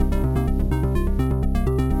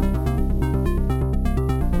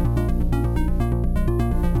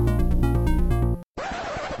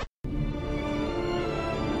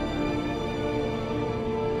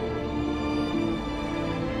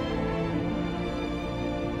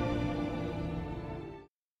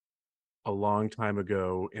a long time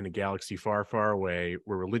ago in a galaxy far, far away,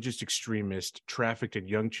 where religious extremists trafficked in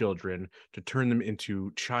young children to turn them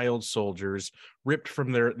into child soldiers, ripped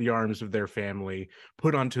from the arms of their family,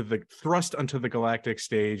 thrust onto the galactic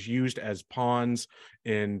stage, used as pawns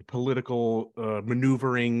in political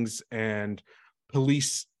maneuverings and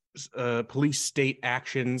police police state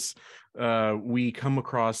actions. We come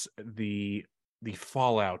across the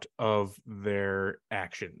fallout of their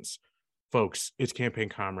actions. Folks, it's Campaign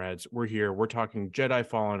Comrades. We're here. We're talking Jedi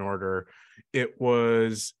Fallen Order. It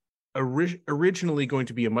was originally going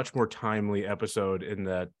to be a much more timely episode in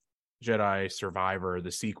that Jedi Survivor,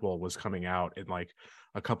 the sequel, was coming out in like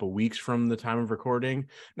a couple weeks from the time of recording.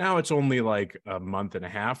 Now it's only like a month and a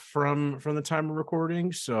half from the time of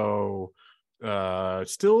recording. So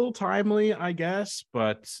still timely, I guess.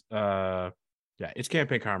 But yeah, it's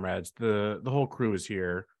Campaign Comrades. The whole crew is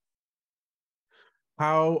here.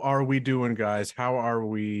 How are we doing, guys? How are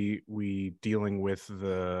we dealing with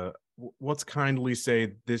let's kindly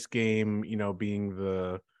say this game, being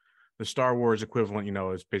the Star Wars equivalent,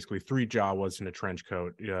 is basically three Jawas in a trench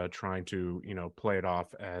coat, trying to, play it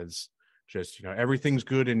off as just, everything's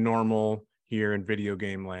good and normal here in video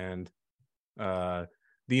game land.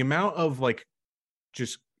 The amount of like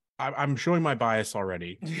just I'm showing my bias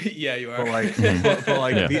already. Yeah, you are. But like,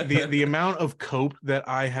 yeah. the amount of cope that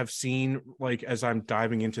I have seen, like as I'm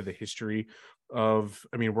diving into the history of,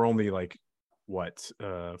 I mean, we're only like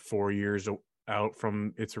 4 years out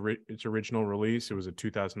from its original release. It was a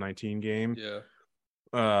 2019 game. Yeah.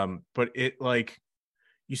 But it like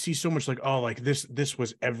you see so much like, oh, like this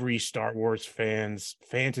was every Star Wars fan's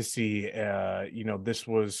fantasy. This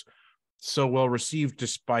was so well received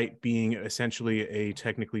despite being essentially a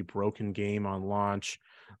technically broken game on launch.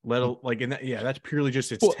 That's purely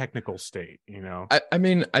just its technical state, I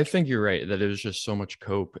mean, I think you're right that it was just so much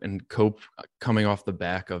cope coming off the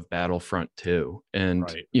back of Battlefront 2. And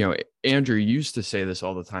right. Andrew used to say this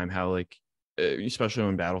all the time, how like especially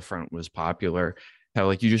when Battlefront was popular, how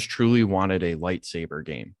like you just truly wanted a lightsaber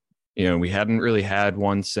game. We hadn't really had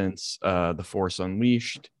one since The Force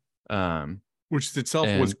Unleashed. Which itself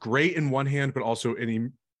was great in one hand, but also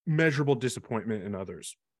an immeasurable disappointment in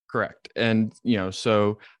others. Correct. And,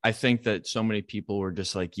 so I think that so many people were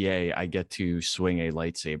just like, yay, I get to swing a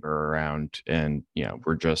lightsaber around. And,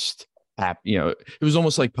 we're just happy. It was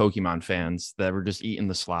almost like Pokemon fans that were just eating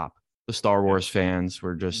the slop. The Star Wars fans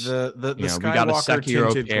were just the Skywalker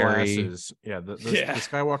tinted glasses. Yeah, the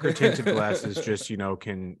Skywalker tinted glasses just,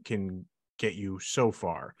 can get you so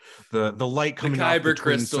far. The light coming off the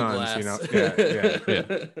twin suns, glass.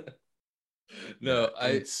 No,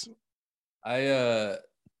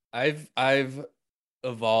 I've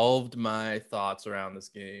evolved my thoughts around this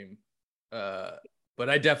game, but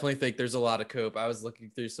I definitely think there's a lot of cope. I was looking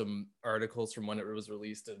through some articles from when it was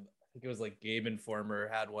released, and I think it was like Game Informer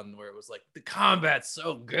had one where it was like the combat's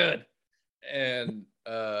so good. And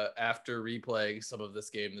after replaying some of this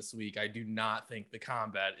game this week, I do not think the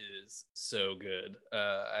combat is so good.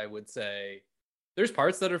 I would say there's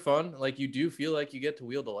parts that are fun. Like you do feel like you get to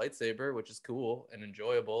wield a lightsaber, which is cool and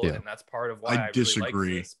enjoyable, and that's part of why I disagree.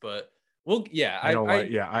 Really like this. But I don't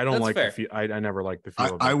like the feel. I never liked the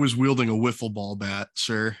feel. I was wielding a wiffle ball bat,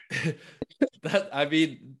 sir.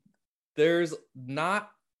 There's not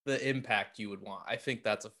the impact you would want. I think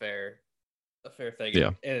that's a fair thing. Yeah,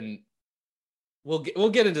 and we'll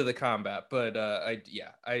get into the combat, but I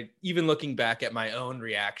even looking back at my own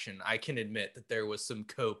reaction, I can admit that there was some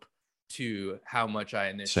cope to how much I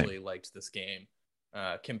initially liked this game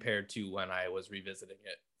compared to when I was revisiting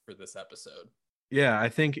it for this episode. Yeah, I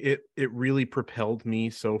think it really propelled me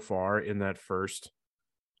so far in that first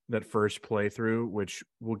playthrough, which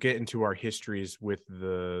we'll get into our histories with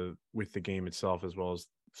the game itself as well as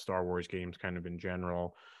Star Wars games kind of in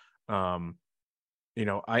general. I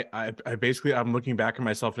basically, I'm looking back at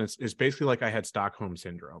myself and it's basically like I had Stockholm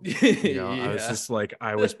syndrome. I was just like,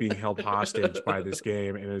 I was being held hostage by this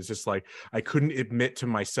game. And it's just like, I couldn't admit to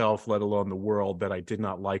myself, let alone the world, that I did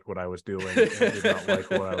not like what I was doing and did not like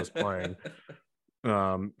what I was playing.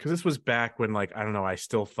 Because this was back when, like, I don't know, I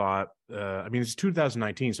still thought, it's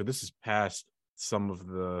 2019. So this is past some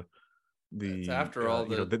of it's after all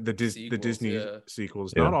the Disney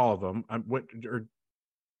sequels, Yeah. not all of them.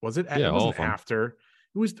 Was it? Yeah, it all wasn't of them. after.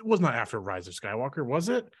 It was not after Rise of Skywalker, was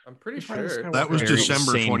it? I'm pretty sure that was Very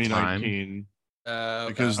December same 2019.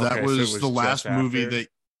 Because Okay, that was so it the was last just movie after? it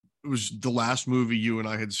was the last movie you and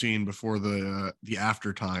I had seen before the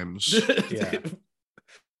after times. Yeah.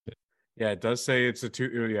 Yeah, it does say it's a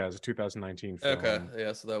 2019 film. Okay,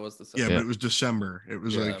 yeah, so that was the Yeah, but it was December. It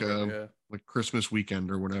was like like Christmas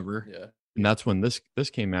weekend or whatever. Yeah. And that's when this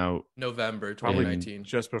came out. November Probably 2019.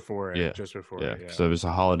 just before it. Yeah. Just before Yeah, it. Yeah. because it was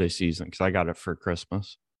a holiday season. Because I got it for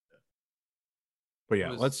Christmas. But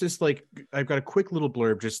yeah, let's just like, I've got a quick little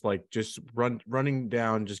blurb, just running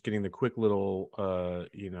down, just getting the quick little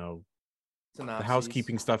the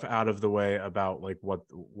housekeeping stuff out of the way about like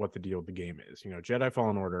what the deal with the game is. Jedi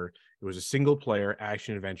Fallen Order, it was a single player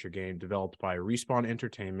action adventure game developed by Respawn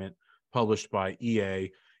Entertainment, published by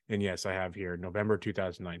EA, and yes, I have here November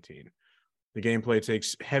 2019. The gameplay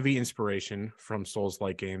takes heavy inspiration from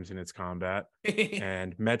Souls-like games in its combat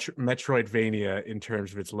and Metroidvania in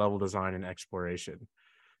terms of its level design and exploration.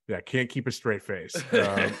 Yeah, can't keep a straight face.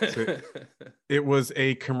 So it was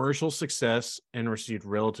a commercial success and received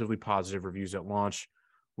relatively positive reviews at launch,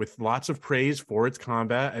 with lots of praise for its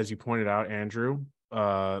combat, as you pointed out, Andrew,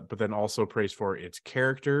 but then also praise for its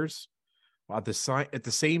characters. At the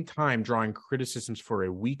same time, drawing criticisms for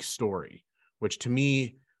a weak story, which to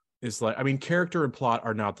me is like, I mean, character and plot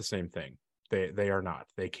are not the same thing. They are not.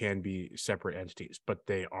 They can be separate entities, but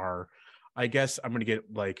they are. I guess I'm going to get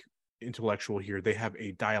like intellectual here. They have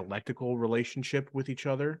a dialectical relationship with each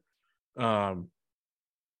other.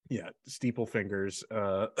 Steeple fingers.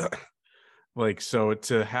 Like, so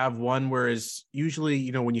to have one, whereas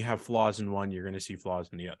usually, when you have flaws in one, you're going to see flaws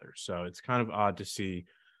in the other. So it's kind of odd to see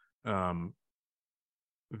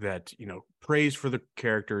that, praise for the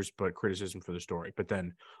characters, but criticism for the story. But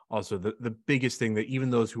then also the biggest thing that even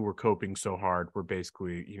those who were coping so hard were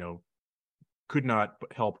basically, could not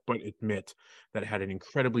help but admit that it had an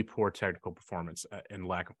incredibly poor technical performance and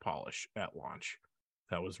lack of polish at launch.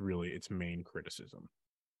 That was really its main criticism.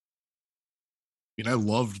 I mean, I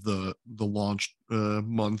loved the launch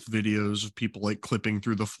month videos of people like clipping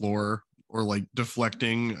through the floor or like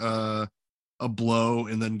deflecting a blow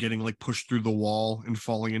and then getting like pushed through the wall and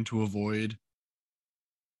falling into a void.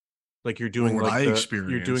 Like you're doing what like I you're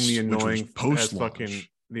experienced, doing the annoying post fucking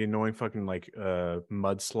like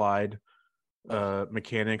mudslide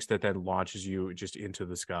mechanics that then launches you just into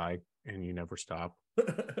the sky and you never stop.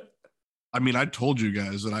 I mean, I told you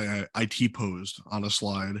guys that I T-posed on a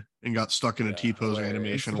slide and got stuck in a T-pose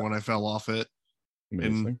animation when I fell off it.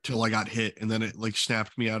 Until I got hit, and then it like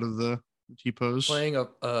snapped me out of the T-pose. Playing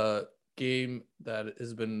a game that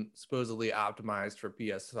has been supposedly optimized for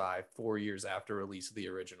PS5 4 years after release of the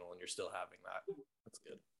original, and you're still having that. That's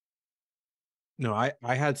good. No,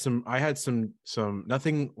 I had some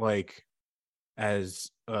nothing like as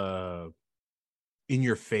in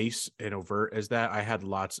your face and overt as that. I had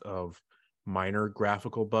lots of minor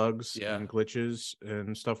graphical bugs and glitches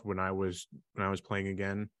and stuff when I was playing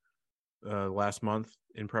again last month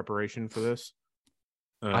in preparation for this.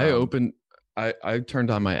 I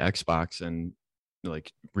turned on my Xbox and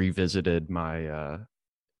like revisited my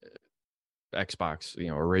Xbox,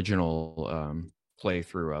 original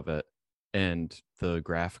playthrough of it, and the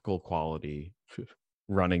graphical quality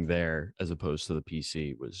running there as opposed to the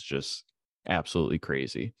PC was just absolutely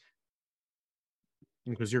crazy.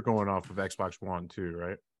 Because you're going off of Xbox One too,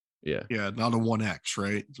 right? Yeah. Yeah, not a One X,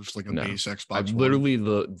 right? Just like a base Xbox One. Literally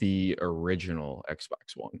the original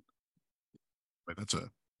Xbox One. Wait,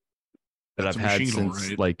 that I've had since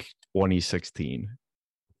right? like 2016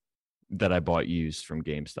 that I bought used from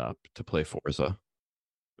GameStop to play Forza.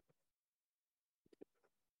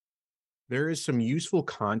 There is some useful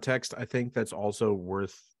context, I think, that's also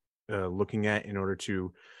worth looking at in order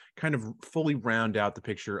to kind of fully round out the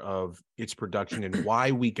picture of its production and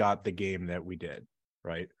why we got the game that we did,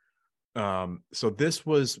 right? So this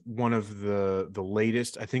was one of the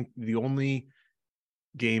latest, I think the only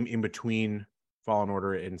game in between Fallen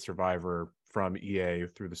Order and Survivor from EA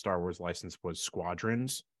through the Star Wars license was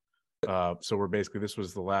Squadrons. So we're basically, this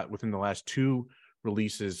was within the last two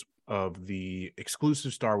releases of the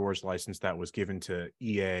exclusive Star Wars license that was given to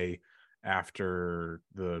EA after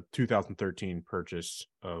the 2013 purchase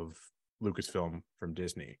of Lucasfilm from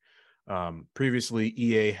Disney. Previously,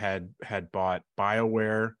 EA had bought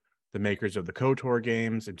BioWare, the makers of the KOTOR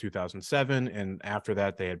games, in 2007, and after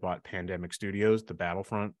that, they had bought Pandemic Studios, the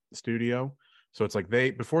Battlefront studio. So it's like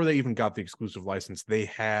before they even got the exclusive license, they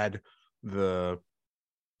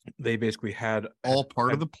basically had all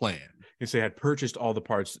part of the plan. Yes, they had purchased all the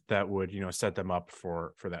parts that would, set them up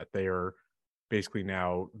for that. They are basically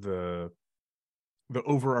now the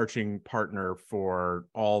overarching partner for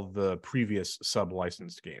all the previous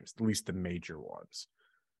sub-licensed games, at least the major ones.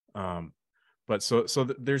 But so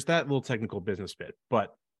there's that little technical business bit.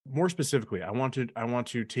 But more specifically, I want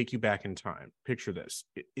to take you back in time. Picture this.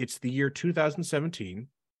 It's the year 2017.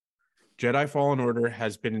 Jedi Fallen Order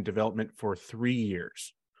has been in development for 3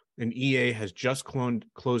 years. And EA has just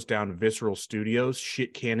closed down Visceral Studios,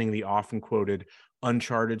 shit canning the often quoted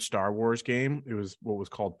Uncharted Star Wars game. It was what was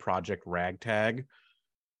called Project Ragtag.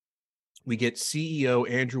 We get CEO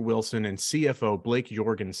Andrew Wilson and CFO Blake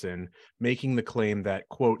Jorgensen making the claim that,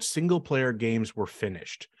 quote, single-player games were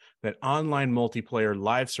finished, that online multiplayer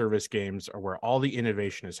live service games are where all the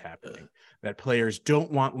innovation is happening, that players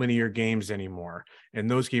don't want linear games anymore, and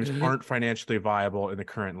those games aren't financially viable in the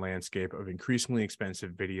current landscape of increasingly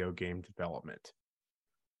expensive video game development.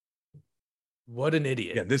 What an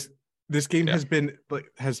idiot. Yeah, this game has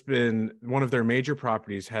been one of their major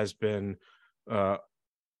properties, has been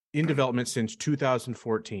in development since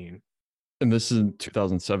 2014. And this is in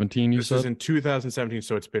 2017, This is in 2017,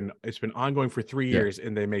 so it's been ongoing for 3 years,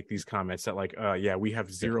 and they make these comments that like, yeah, we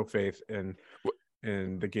have zero faith in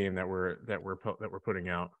the game that we're putting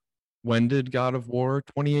out. When did God of War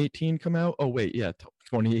 2018 come out? Oh wait, yeah,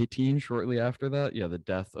 2018. Shortly after that, yeah, the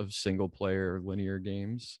death of single player linear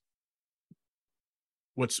games.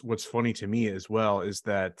 What's funny to me as well is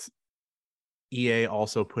that EA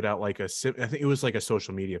also put out like I think it was like a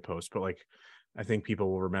social media post, but like I think people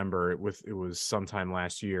will remember it was sometime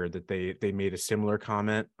last year that they made a similar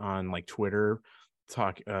comment on like Twitter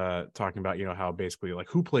talking about, you know, how basically like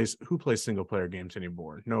who plays single player games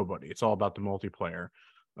anymore? Nobody. It's all about the multiplayer.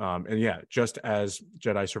 And yeah, just as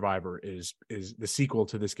Jedi Survivor is the sequel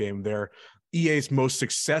to this game, they're EA's most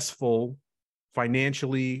successful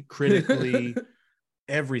financially, critically,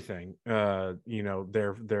 everything. You know,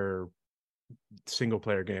 their single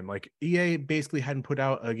player game. Like EA basically hadn't put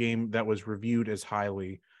out a game that was reviewed as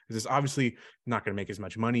highly. This is obviously not going to make as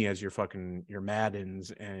much money as your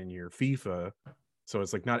Maddens and your FIFA. So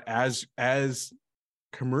it's like not as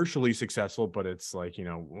commercially successful, but it's like, you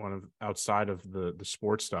know, one of outside of the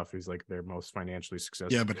sports stuff is like their most financially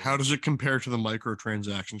successful. Yeah, but how does it compare to the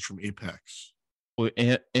microtransactions from Apex? Well,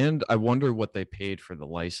 and I wonder what they paid for the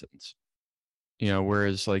license. You know,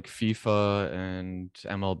 whereas like FIFA and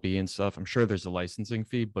MLB and stuff, I'm sure there's a licensing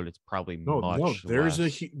fee, but it's probably much there's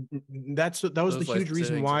less. that was the huge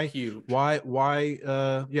reason why those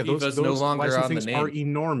no longer licensings are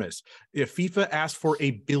enormous. If FIFA asked for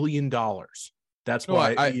 $1 billion, that's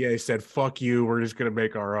why EA said, fuck you, we're just gonna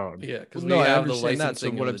make our own. Yeah, because we have the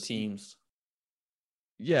licensing of the teams.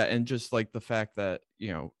 Yeah, and just like the fact that,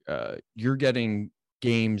 you know, you're getting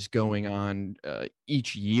games going on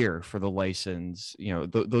each year for the license, you know,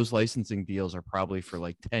 those licensing deals are probably for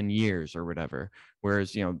like 10 years or whatever,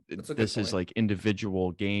 whereas, you know, this is like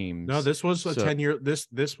individual games. No, this was a 10-year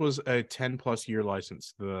this was a 10+ year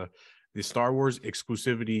license. The Star Wars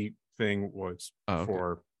exclusivity thing was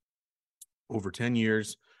for over 10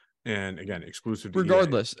 years, and again, exclusive to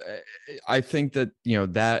regardless EA. I think that, you know,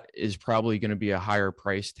 that is probably going to be a higher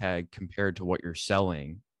price tag compared to what you're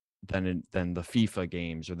selling than the FIFA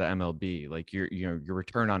games or the MLB. Like your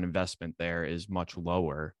return on investment there is much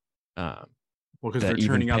lower. Well, because they're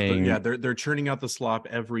churning out they're churning out the slop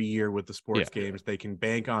every year with the sports games. They can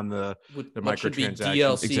bank on the microtransactions.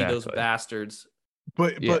 DLC, exactly. Those bastards.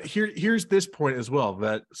 But here's this point as well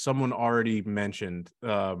that someone already mentioned.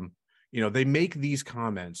 You know, they make these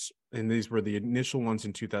comments, and these were the initial ones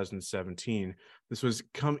in 2017. This was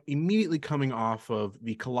immediately coming off of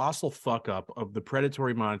the colossal fuck up of the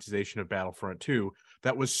predatory monetization of Battlefront 2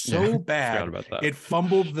 that was so bad it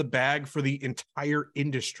fumbled the bag for the entire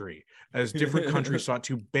industry as different countries sought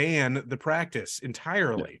to ban the practice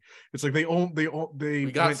entirely. It's like they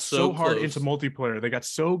went so hard into multiplayer. They got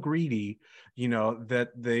so greedy, you know, that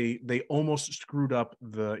they almost screwed up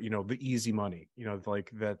the easy money, you know,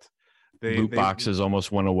 like that. Loot boxes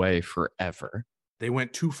almost went away forever. They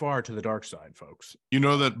went too far to the dark side, folks. You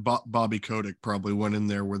know that Bobby Kotick probably went in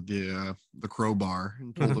there with the crowbar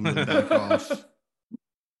and told them to back off.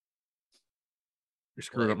 You're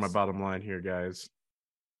screwing up my bottom line here, guys.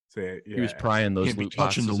 He was prying those loot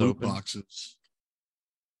boxes the loot boxes.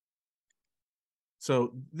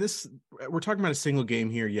 So we're talking about a single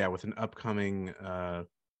game here, with an upcoming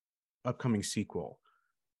sequel.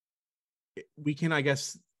 We can, I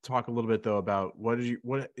guess, talk a little bit though about what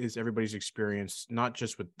is everybody's experience, not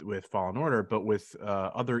just with Fallen Order, but with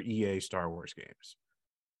other EA Star Wars games.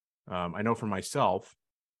 I know for myself,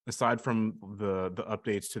 aside from the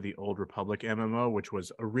updates to the Old Republic MMO, which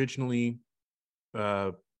was originally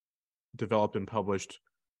developed and published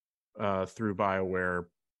through BioWare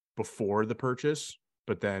before the purchase,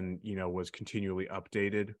 but then, you know, was continually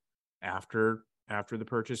updated after the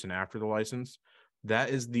purchase and after the license.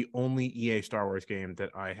 That is the only EA Star Wars game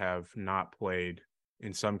that I have not played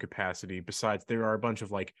in some capacity. Besides, there are a bunch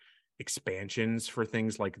of like expansions for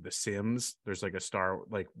things like The Sims. There's like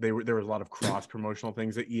there was a lot of cross promotional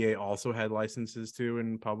things that EA also had licenses to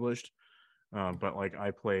and published. But like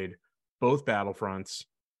I played both Battlefronts,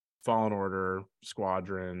 Fallen Order,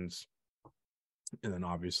 Squadrons, and then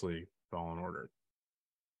obviously Fallen Order.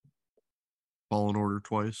 Fallen Order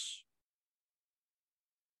twice.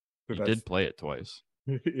 You did play it twice.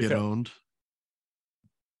 Get owned.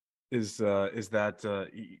 Is that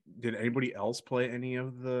did anybody else play any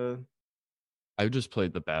of the? I just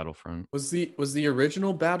played the Battlefront. Was the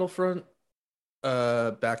original Battlefront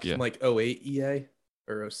back Yeah. in like 08 EA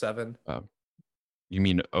or 07? You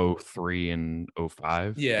mean 03 and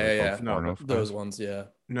 05? Yeah, Like yeah. 04 No, and 05? Those ones, yeah.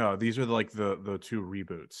 No, these are like the two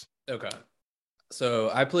reboots. Okay. So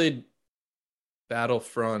I played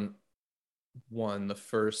Battlefront 1, the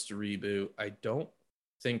first reboot. I don't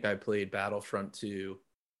think I played Battlefront 2.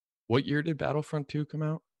 What year did Battlefront 2 come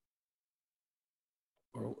out?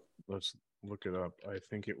 Or Let's look it up. I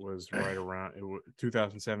think it was right around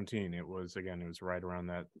 2017. It was right around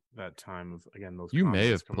that time of those. You may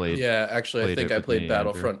consoles have coming played- out. yeah, actually, I played think it I with played me,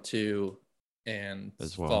 Battlefront 2 and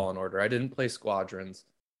As well. Fallen Order. I didn't play Squadrons,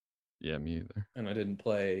 Yeah, me either. and I didn't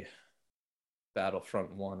play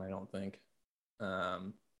Battlefront 1, I don't think.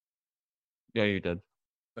 Yeah, you did.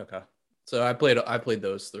 Okay. So I played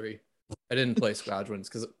those three. I didn't play Squadrons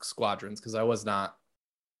because I was not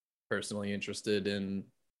personally interested in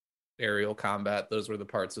aerial combat. Those were the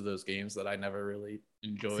parts of those games that I never really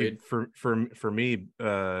enjoyed. See, for me,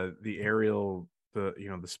 the aerial,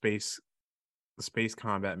 the space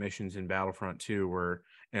combat missions in Battlefront 2 were,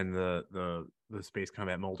 and the space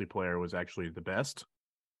combat multiplayer was actually the best,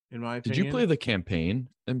 in my Did opinion. you play the campaign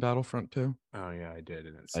in Battlefront 2? Oh yeah, I did,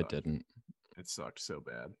 and I didn't. It sucked so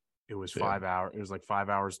bad. It was Yeah. 5 hours. It was like 5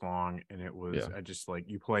 hours long, and it was. Yeah. I just like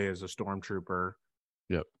you play as a stormtrooper.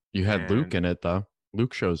 Yep. You had Luke in it though.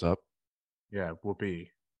 Luke shows up. Yeah,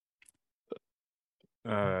 whoopee.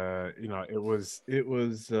 It was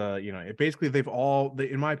it basically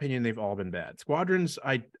in my opinion, they've all been bad. Squadrons,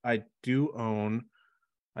 I do own.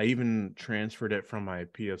 I even transferred it from my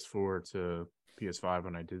PS4 to PS5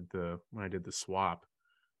 when I did the swap.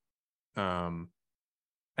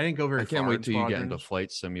 I didn't go very I can't far wait in till you get into Squadrons. flight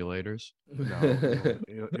simulators. No,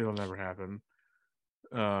 it'll never happen.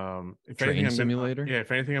 If Train anything, simulator?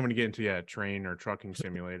 if anything, I'm gonna get into train or trucking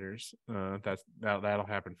simulators. That'll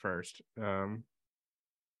happen first.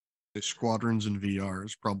 The Squadrons in VR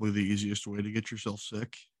is probably the easiest way to get yourself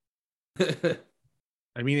sick.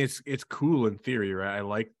 I mean, it's cool in theory, right? I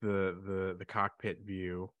like the cockpit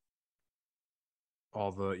view.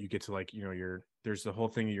 You get to there's the whole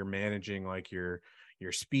thing you're managing like your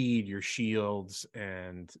speed, your shields,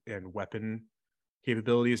 and weapon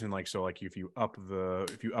capabilities, and if you up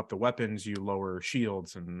the weapons, you lower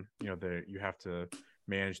shields, and you have to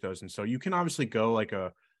manage those, and so you can obviously go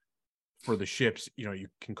for the ships, you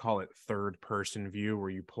can call it third person view,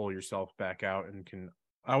 where you pull yourself back out and can.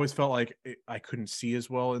 I always felt like I couldn't see as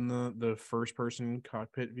well in the first person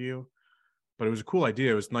cockpit view, but it was a cool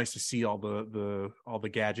idea. It was nice to see all the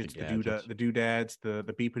gadgets, the doodads, the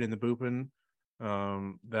beeping and the booping.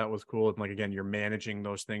 That was cool. And again, you're managing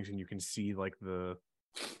those things, and you can see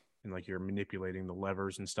you're manipulating the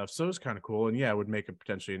levers and stuff. So it's kind of cool. And yeah, it would make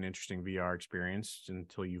potentially an interesting VR experience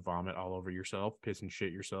until you vomit all over yourself, piss and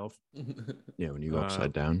shit yourself. Yeah, when you go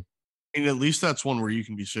upside down. And at least that's one where you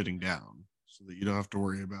can be sitting down, so that you don't have to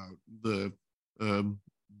worry about the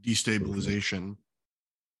destabilization.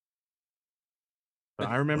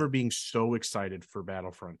 I remember being so excited for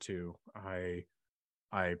Battlefront 2. I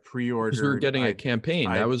pre-ordered. Because we were getting a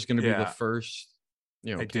campaign. That was going to be the first,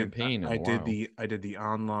 campaign. I did the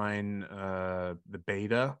online the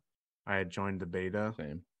beta. I had joined the beta.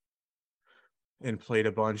 Same. And played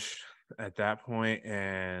a bunch at that point,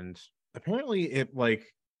 and apparently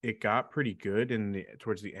it got pretty good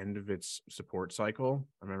towards the end of its support cycle.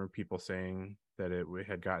 I remember people saying that it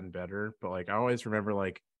had gotten better, but I always remember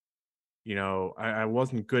I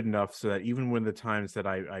wasn't good enough, so that even when the times that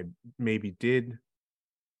I maybe did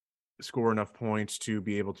score enough points to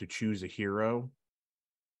be able to choose a hero,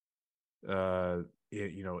 and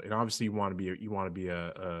obviously you want to be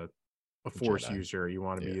a force Jedi user. You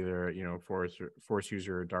want to be either force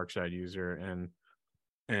user or dark side user,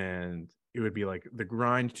 and it would be the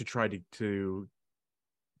grind to try to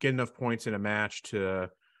get enough points in a match to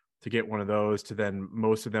get one of those. To then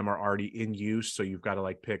most of them are already in use, so you've got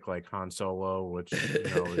to pick Han Solo, which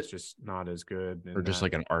is just not as good, or just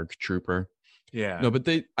an ARC trooper. Yeah. No, but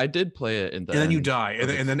I did play it, and then you die,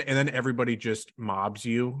 and then everybody just mobs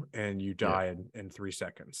you, and you die in 3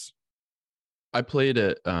 seconds. I played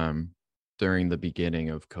it during the beginning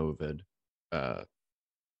of COVID, and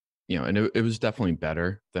it was definitely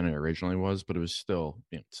better than it originally was, but it was still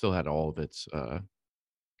still had all of its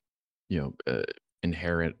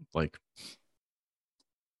inherent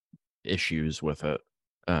issues with it.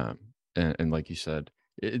 And like you said,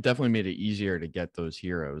 it definitely made it easier to get those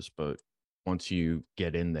heroes, but once you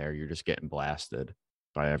get in there, you're just getting blasted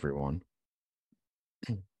by everyone.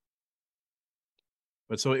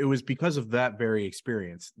 But so it was because of that very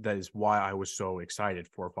experience that is why I was so excited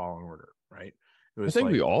for Fallen Order, right? It I was think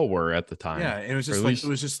like, we all were at the time. yeah, and it was Or just at like, it least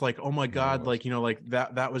was just like, oh my I God, was. like, you know, like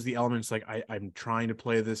that was the elements. Like I'm trying to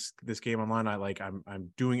play this game online. I'm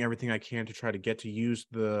doing everything I can to try to get to use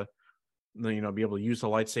you know, be able to use the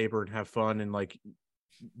lightsaber and have fun and like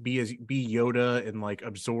be Yoda and like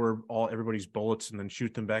absorb everybody's bullets and then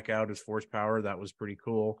shoot them back out as force power. That was pretty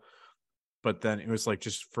cool. But then it was like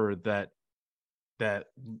just for that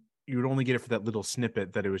you would only get it for that little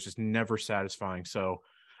snippet that it was just never satisfying. So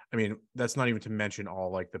I mean, that's not even to mention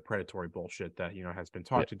all like the predatory bullshit that, you know, has been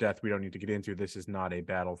talked to death. We don't need to get into. This is not a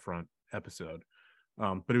Battlefront episode.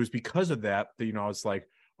 But it was because of that, you know, I was like,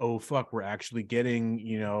 oh fuck, we're actually getting,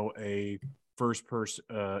 you know, a first person,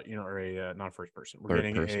 you know, or a not first person. We're Third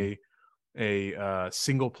getting person. a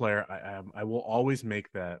single player. I will always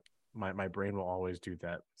make that. My brain will always do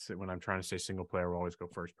that. So when I'm trying to say single player, we'll always go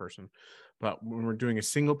first person. But when we're doing a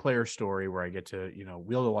single player story where I get to, you know,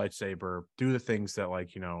 wield a lightsaber, do the things that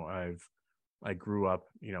like, you know, I grew up,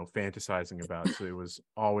 you know, fantasizing about. So it was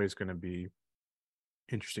always going to be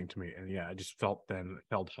interesting to me. And yeah, I just felt then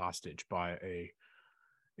held hostage by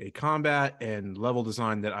a combat and level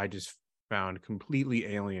design that I just found completely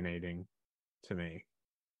alienating to me.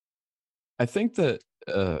 I think that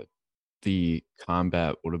the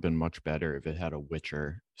combat would have been much better if it had a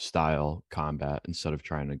Witcher style combat instead of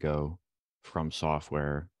trying to go from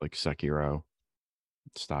software like Sekiro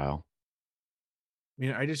style. I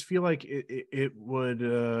mean, I just feel like it would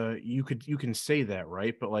you can say that,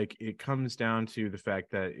 right? But like it comes down to the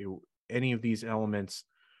fact that any of these elements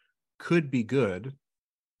could be good.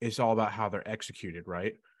 It's all about how they're executed,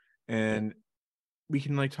 right? And we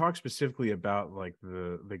can like talk specifically about like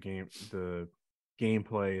the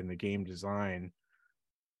gameplay and the game design.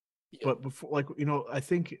 But before, like, you know, I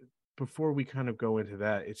think before we kind of go into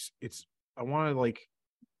that, it's I want to like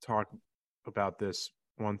talk about this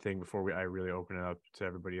one thing before I really open it up to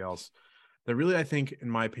everybody else. That really, I think, in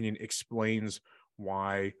my opinion, explains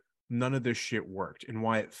why none of this shit worked and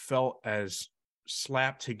why it felt as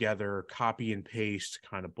slapped together, copy and paste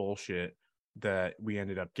kind of bullshit that we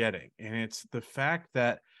ended up getting. And it's the fact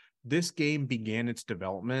that this game began its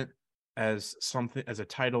development as a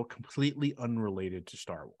title completely unrelated to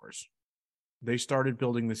Star Wars. They started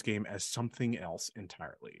building this game as something else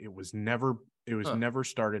entirely. It was never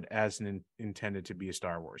started as intended to be a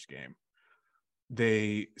Star Wars game.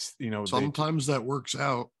 They, you know, sometimes that works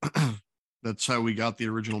out. That's how we got the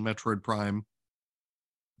original Metroid Prime.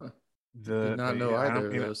 Did not know either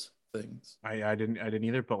of those things. I didn't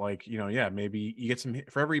either, but like, you know, yeah, maybe you get some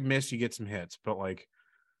for every miss you get some hits, but like,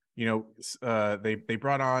 you know, they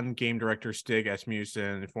brought on game director Stig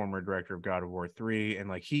Asmussen, former director of God of War 3, and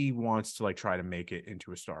like he wants to like try to make it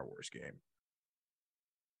into a Star Wars game.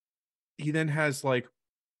 He then has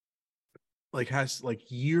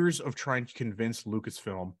years of trying to convince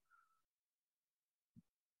Lucasfilm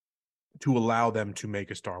to allow them to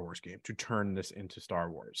make a Star Wars game, to turn this into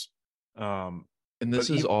Star Wars. And this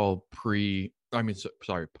is all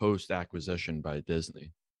post acquisition by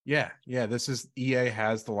Disney. Yeah, this is EA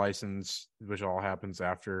has the license, which all happens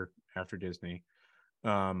after Disney.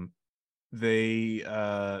 They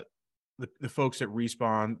the folks at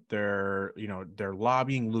Respawn, they're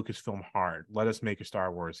lobbying Lucasfilm hard. Let us make a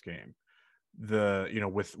Star Wars game.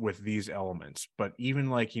 With these elements. But even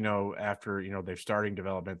like, you know, after, you know, they're starting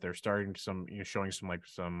development, they're starting showing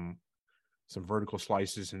some vertical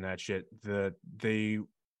slices and that shit. They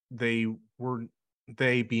being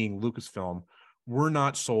Lucasfilm were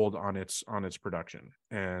not sold on its production,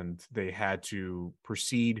 and they had to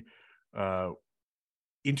proceed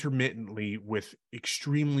intermittently with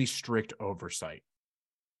extremely strict oversight.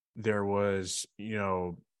 There was, you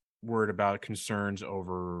know, word about concerns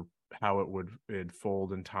over how it'd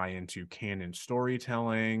fold and tie into canon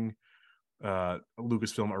storytelling.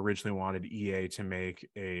 Lucasfilm originally wanted EA to make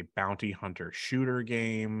a bounty hunter shooter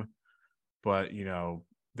game, but you know,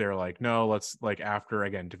 they're like, no, let's, like, after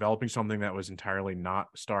again developing something that was entirely not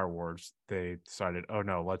Star Wars, they decided, oh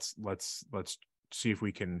no, let's see if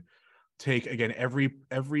we can take again every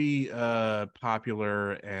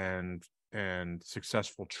popular and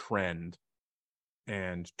successful trend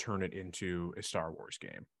and turn it into a Star Wars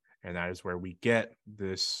game. And that is where we get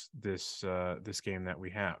this game that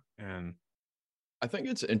we have. And I think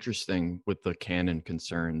it's interesting with the canon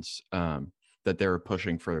concerns that they were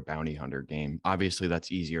pushing for a bounty hunter game. Obviously,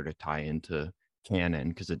 that's easier to tie into canon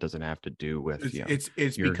because it doesn't have to do with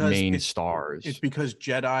it's your because main stars. It's because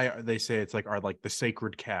Jedi, they say it's like are like the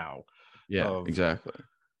sacred cow. Yeah, exactly.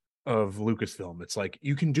 Of Lucasfilm. It's like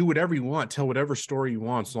you can do whatever you want, tell whatever story you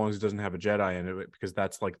want, as long as it doesn't have a Jedi in it, because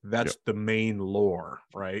that's the main lore,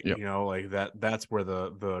 right? Yep. You know, like that's where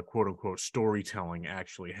the quote unquote storytelling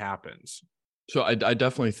actually happens. So I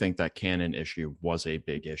definitely think that canon issue was a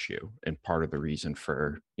big issue and part of the reason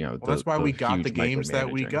for that's why we got the games that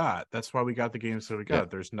we micromanaging. got. That's why we got the games that we got. Yeah.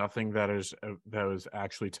 There's nothing that is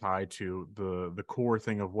actually tied to the core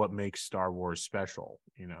thing of what makes Star Wars special,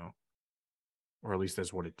 you know, or at least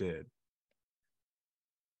that's what it did.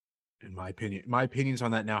 In my opinion, my opinions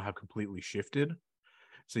on that now have completely shifted.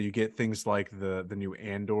 So you get things like the new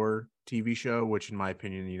Andor TV show, which in my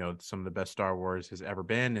opinion, you know, some of the best Star Wars has ever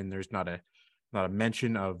been, and there's not a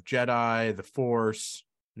mention of Jedi, the Force,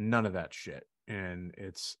 none of that shit. And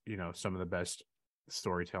it's, you know, some of the best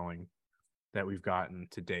storytelling that we've gotten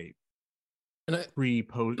to date. And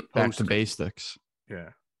back to basics.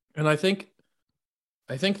 Yeah. And I think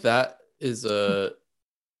that is a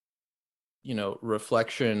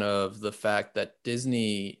reflection of the fact that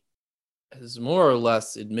Disney has more or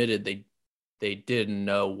less admitted they didn't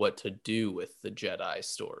know what to do with the Jedi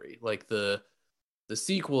story. Like the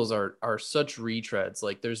sequels are such retreads.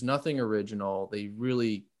 Like there's nothing original. They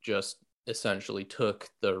really just essentially took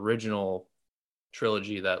the original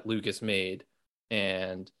trilogy that Lucas made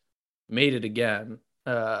and made it again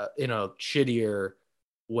in a shittier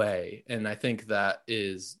way. And I think that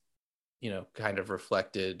is, kind of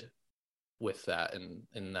reflected with that,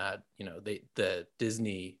 and that, the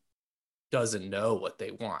Disney doesn't know what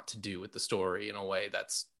they want to do with the story in a way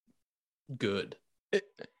that's good.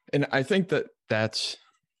 And I think that's,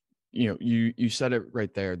 you said it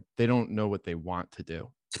right there. They don't know what they want to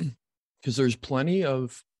do because there's plenty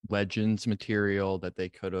of Legends material that they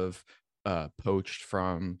could have poached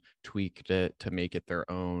from, tweaked it to make it their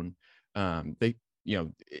own. They,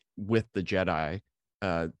 with the Jedi,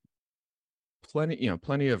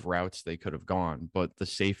 plenty of routes they could have gone, but the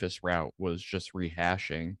safest route was just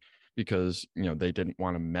rehashing because they didn't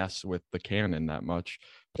want to mess with the canon that much.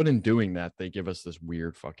 But in doing that, they give us this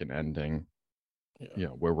weird fucking ending,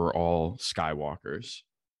 where we're all Skywalkers.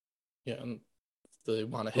 Yeah, and they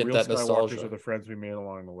want to the hit real that Skywalkers nostalgia. are the friends we made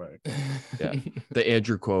along the way. Yeah, the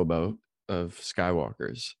Andrew Cuomo of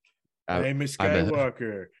Skywalkers. I am a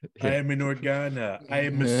Skywalker. I am an Organa. I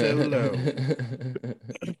am a Solo.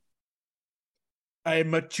 I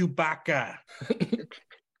am a Chewbacca.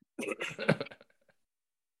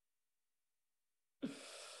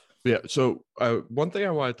 Yeah. So one thing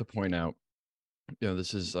I wanted to point out,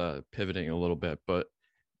 this is pivoting a little bit, but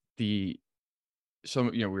we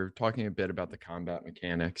were talking a bit about the combat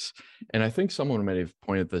mechanics, and I think someone might have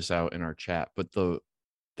pointed this out in our chat, but the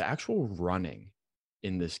actual running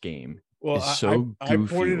in this game is so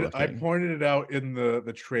goofy. I pointed it out in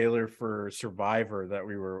the trailer for Survivor that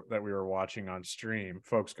we were watching on stream.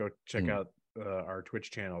 Folks, go check out our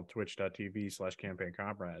Twitch channel, twitch.tv/campaign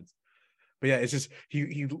comrades. But yeah, it's just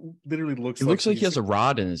he literally looks. He looks like he has a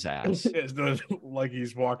rod in his ass. Like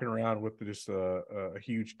he's walking around with just a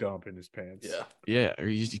huge dump in his pants. Yeah, or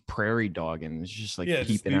he's prairie dogging. It's just like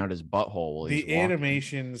peeping out his butthole. While the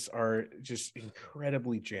animations are just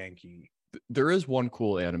incredibly janky. There is one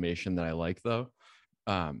cool animation that I like though.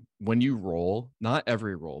 When you roll, not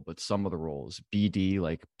every roll, but some of the rolls, BD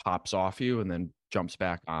like pops off you and then jumps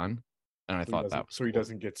back on. And I thought that was so cool. He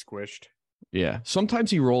doesn't get squished. Yeah, sometimes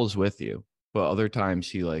he rolls with you, but other times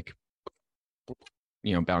he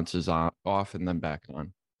bounces off and then back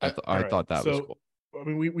on. I thought that was cool. I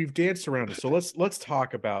mean, we've danced around it, so let's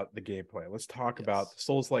talk about the gameplay. Let's talk about the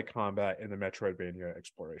Souls-like combat and the Metroidvania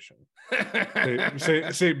exploration.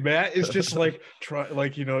 say Matt is just like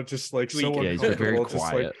just like so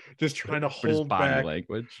uncomfortable, just trying to hold back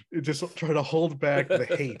language, just trying to hold back the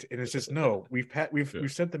hate, and it's just no. We've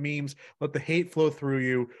sent the memes. Let the hate flow through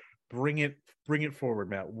you. Bring it forward,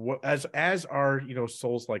 Matt. What as our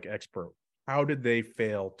Souls-like expert, how did they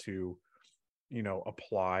fail to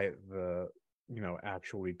apply the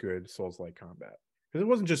actually good Souls-like combat? Because it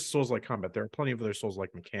wasn't just Souls-like combat. There are plenty of other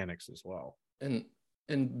Souls-like mechanics as well. And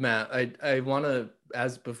Matt, I want to,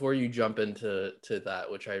 before you jump into that,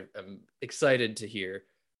 which I am excited to hear,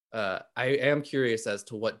 I am curious as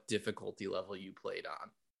to what difficulty level you played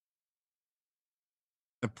on.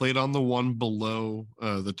 I played on the one below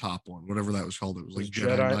the top one, whatever that was called. It was like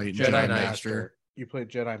Jedi Knight, Jedi Master. You played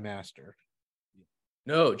Jedi Master.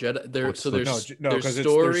 No, Jedi. There's story.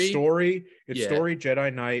 It's story,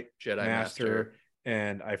 Jedi Knight, Jedi Master,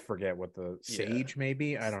 and I forget what the Sage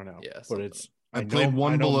maybe. I don't know. Yeah, but it's I played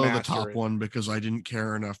one below the top it. one because I didn't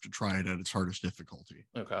care enough to try it at its hardest difficulty.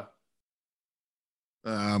 Okay.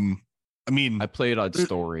 I mean, I played on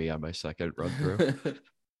story on my second run through.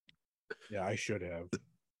 Yeah, I should have.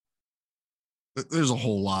 There's a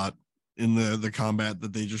whole lot in the combat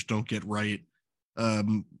that they just don't get right.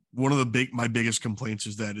 One of my biggest complaints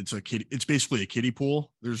is that it's basically a kiddie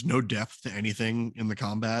pool. There's no depth to anything in the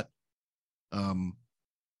combat. They're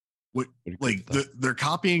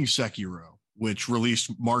copying Sekiro, which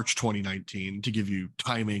released March 2019, to give you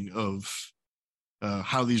timing of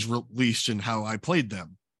how these released and how I played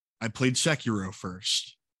them. I played Sekiro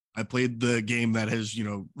first. I played the game that has,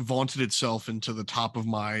 vaunted itself into the top of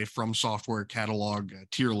my From Software catalog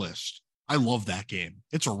tier list. I love that game.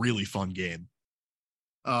 It's a really fun game.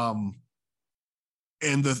 And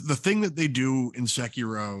the thing that they do in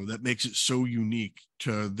Sekiro that makes it so unique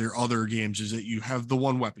to their other games is that you have the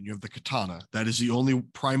one weapon, you have the katana. That is the only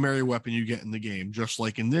primary weapon you get in the game. Just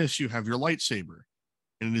like in this, you have your lightsaber,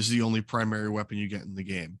 and it is the only primary weapon you get in the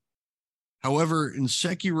game. However, in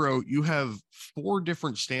Sekiro, you have 4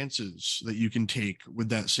 different stances that you can take with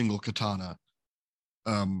that single katana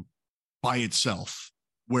by itself.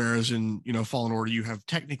 Whereas in, Fallen Order, you have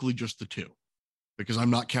technically just the 2. Because I'm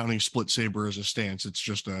not counting Split Saber as a stance. It's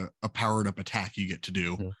just a powered up attack you get to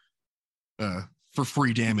do for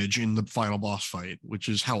free damage in the final boss fight, which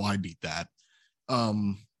is how I beat that.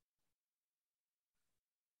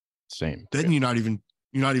 Same. Then you're not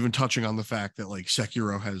even touching on the fact that like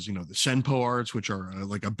Sekiro has, the Senpo arts, which are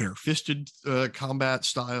like a bare-fisted combat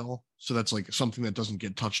style. So that's like something that doesn't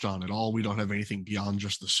get touched on at all. We don't have anything beyond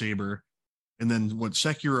just the saber. And then what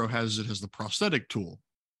Sekiro has, it has the prosthetic tool,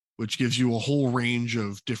 which gives you a whole range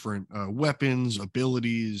of different weapons,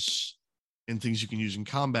 abilities, and things you can use in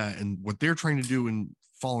combat. And what they're trying to do in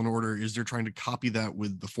Fallen Order is they're trying to copy that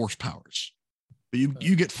with the force powers. But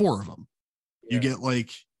you get 4 of them. Yeah. You get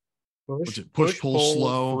like push, pull,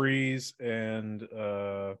 slow, freeze, and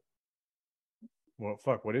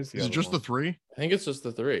what is the other one? Just the 3? I think it's just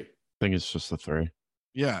the 3.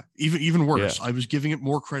 Yeah, even worse. Yeah. I was giving it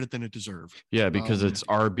more credit than it deserved. Yeah, because it's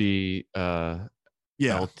RB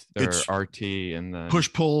it's RT and then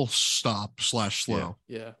push, pull, stop, /slow.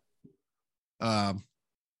 Yeah. Then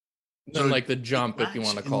so like the jump, if you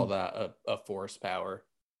want to call that a force power.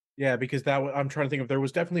 Yeah, because I'm trying to think if there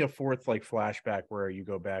was definitely a 4th like flashback where you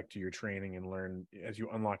go back to your training and learn as you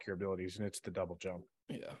unlock your abilities, and it's the double jump.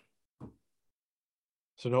 Yeah.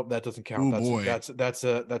 So nope, that doesn't count. That's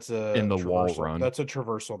a in the wall run. That's a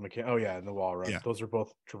traversal mechanic. Oh yeah, in the wall run. Yeah. Those are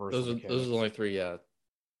both traversal mechanics. Those are the only 3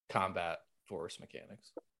 combat force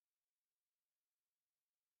mechanics.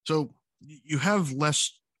 So you have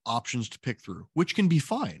less options to pick through, which can be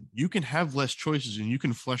fine. You can have less choices and you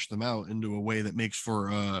can flesh them out into a way that makes for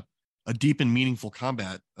a deep and meaningful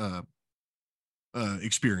combat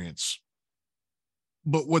experience.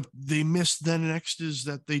 But what they miss then next is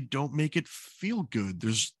that they don't make it feel good.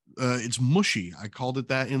 It's mushy. I called it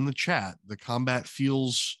that in the chat. The combat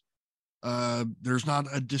feels there's not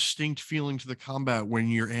a distinct feeling to the combat when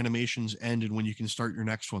your animations end and when you can start your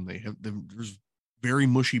next one. There's very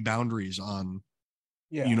mushy boundaries on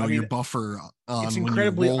your buffer on it's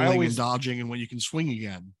incredibly, when you're rolling and dodging and when you can swing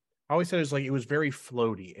again. I always said it's like it was very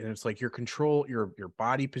floaty, and it's like your control, your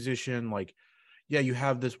body position, like you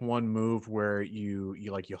have this one move where you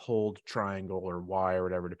hold triangle or Y or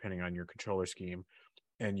whatever depending on your controller scheme,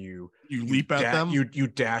 and you leap at them. You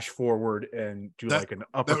dash forward and do like an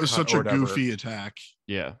uppercut. That was such a goofy attack.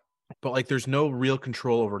 Yeah, but like there's no real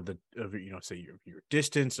control over say your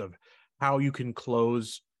distance of how you can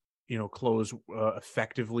close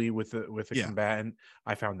effectively with the combatant.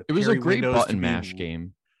 I found it was a great button mash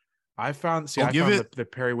game. I found the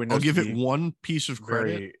parry windows. I'll give it one piece of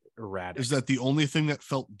credit. Very erratic. Is that the only thing that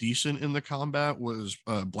felt decent in the combat was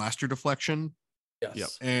blaster deflection? Yes. Yep.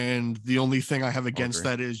 And the only thing I have against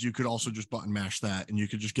that is you could also just button mash that and you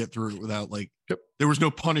could just get through it without there was no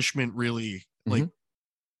punishment really. Like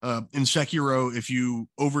in Sekiro, if you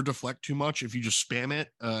over deflect too much, if you just spam it,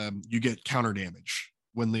 you get counter damage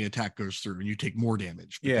when the attack goes through and you take more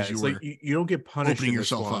damage. Yeah, it's like you don't get punished opening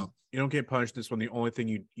yourself up. You don't get punished this one. The only thing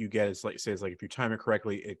you get is like if you time it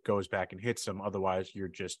correctly, it goes back and hits them. Otherwise, you're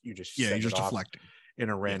just deflecting in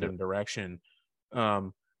a random direction.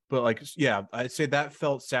 But I'd say that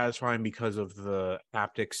felt satisfying because of the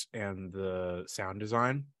haptics and the sound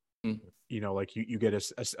design. Mm-hmm. You get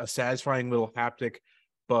a satisfying little haptic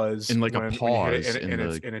buzz and like a pause,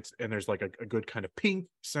 and there's like a good kind of ping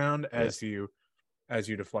sound as you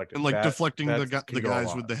deflect it. And deflecting the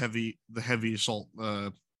guys with the heavy assault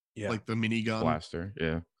like the minigun blaster.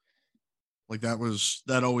 Yeah. Like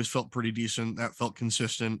that always felt pretty decent. That felt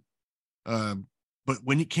consistent. But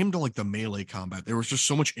when it came to like the melee combat, there was just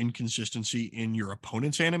so much inconsistency in your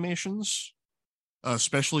opponent's animations,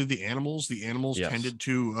 especially the animals. The animals tended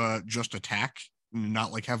to just attack and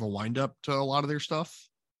not like have a wind up to a lot of their stuff.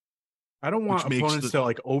 I don't want opponents to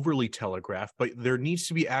like overly telegraph, but there needs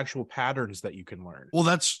to be actual patterns that you can learn. Well,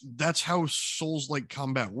 that's how Souls-like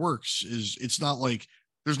combat works. Is it's not like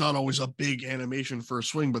there's not always a big animation for a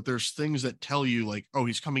swing, but there's things that tell you like, oh,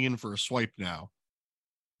 he's coming in for a swipe now.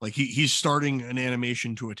 Like he's starting an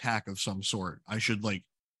animation to attack of some sort. I should like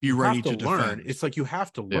be ready to learn. defend. It's like you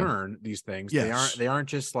have to learn these things. Yes. They aren't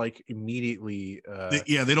just like immediately.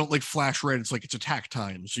 They don't like flash red. It's like it's attack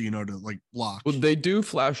time, so you know to like block. Well, they do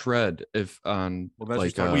flash red if on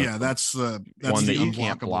like that's one that you unblockable.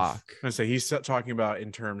 can't block. I say he's talking about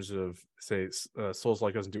in terms of say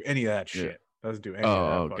Souls-like doesn't do any of that shit. Doesn't do any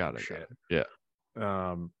of that got it, shit. Yeah.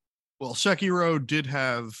 Well, Sekiro did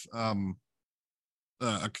have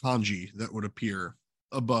a kanji that would appear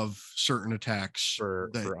above certain attacks for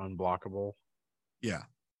unblockable. Yeah.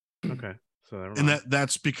 Okay. So and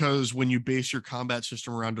that's because when you base your combat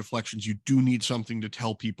system around deflections, you do need something to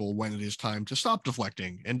tell people when it is time to stop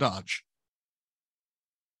deflecting and dodge.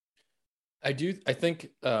 I think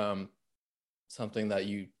something that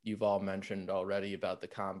you've all mentioned already about the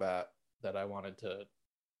combat that I wanted to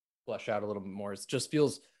flesh out a little bit more. It just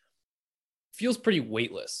feels pretty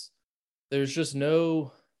weightless. There's just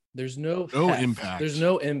no impact. There's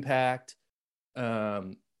no impact.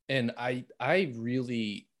 And I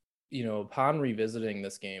really, upon revisiting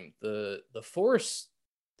this game, the force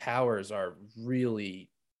powers are really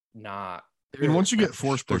not. I mean, once you get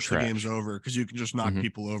force push, the game's over because you can just knock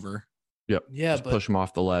people over. Yep. Yeah, just push them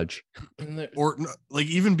off the ledge. Or like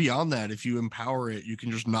even beyond that, if you empower it, you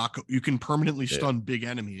can just you can permanently stun big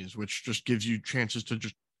enemies, which just gives you chances to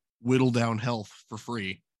just whittle down health for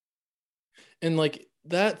free. And like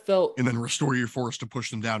that felt, and then restore your force to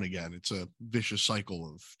push them down again. It's a vicious cycle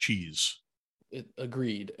of cheese.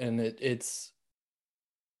 Agreed. And it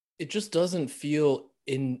just doesn't feel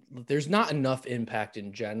there's not enough impact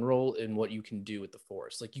in general in what you can do with the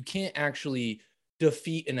force. Like you can't actually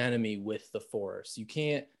defeat an enemy with the force. You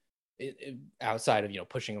can't outside of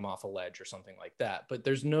pushing them off a ledge or something like that, but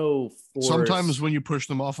there's no force. Sometimes when you push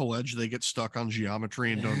them off a ledge, they get stuck on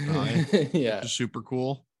geometry and don't die. Yeah, which is super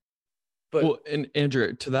cool. But well, and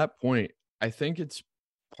Andrew, to that point, I think it's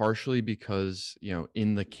partially because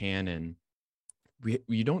in the canon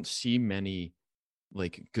we don't see many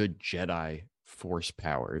like good Jedi force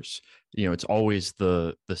powers. It's always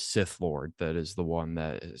the Sith Lord that is the one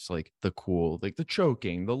that is like the cool, like the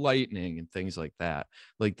choking, the lightning, and things like that.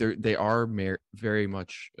 Like they are very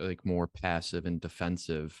much like more passive and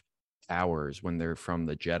defensive powers when they're from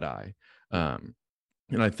the Jedi.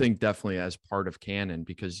 And I think definitely as part of canon,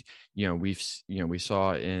 because we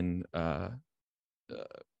saw in the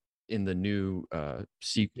new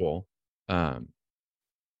sequel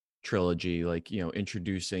trilogy, like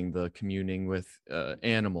introducing the communing with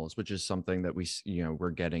animals, which is something that we're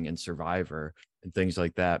getting in Survivor and things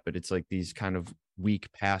like that. But it's like these kind of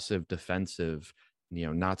weak, passive, defensive,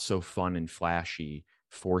 not so fun and flashy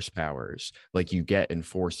force powers like you get in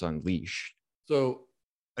Force Unleashed. So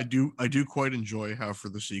I do quite enjoy how for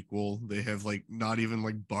the sequel they have like not even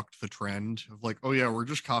like bucked the trend of like, oh yeah, we're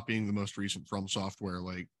just copying the most recent From Software.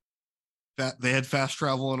 Like that they had fast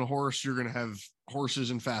travel on a horse, you're gonna have horses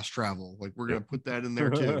and fast travel. Like we're gonna put that in there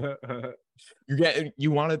too.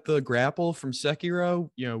 You wanted the grapple from Sekiro.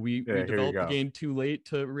 We developed the game too late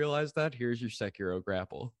to realize that. Here's your Sekiro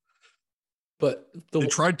grapple. But they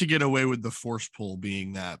tried to get away with the force pull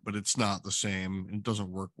being that, but it's not the same. It doesn't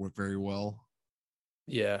work very well.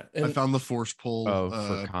 Yeah, and I found the force pull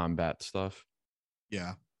for combat stuff.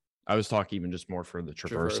 Yeah, I was talking even just more for the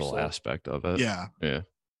traversal aspect of it. Yeah.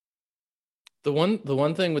 The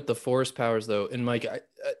one thing with the force powers though, and Mike,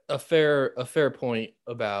 a fair point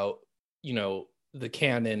about the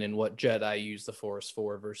canon and what Jedi use the force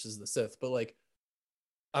for versus the Sith, but like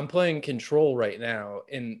I'm playing Control right now,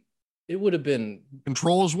 and it would have been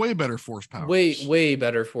Control is way better force powers. Way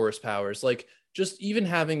better force powers. Like just even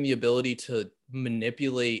having the ability to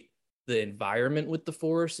manipulate the environment with the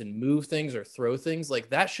force and move things or throw things, like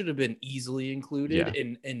that should have been easily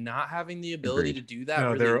included. And not having the ability to do that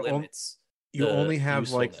really limits. You only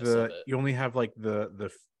have like the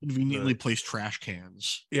conveniently placed trash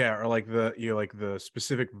cans. Yeah, or like the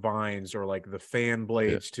specific vines or like the fan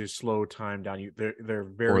blades to slow time down. They're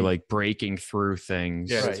very, or like breaking through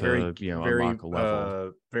things to very unlock a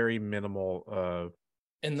level. Very minimal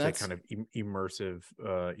and that's kind of immersive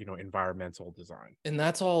environmental design. And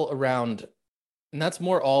that's all around, and that's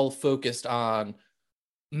more all focused on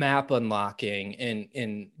map unlocking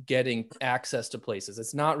and getting access to places.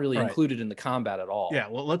 It's not really included in the combat at all. Yeah,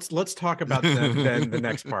 well, let's talk about then the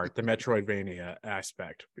next part, the Metroidvania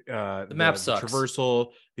aspect. The map sucks. The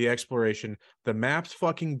traversal, the exploration, the maps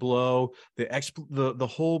fucking blow. The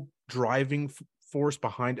whole driving force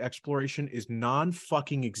behind exploration is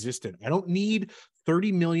non-fucking existent. I don't need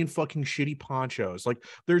 30 million fucking shitty ponchos. Like,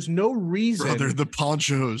 there's no reason. Brother, the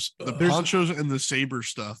ponchos and the saber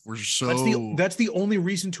stuff were so. That's the only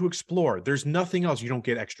reason to explore. There's nothing else. You don't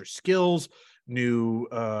get extra skills, new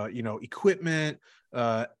equipment,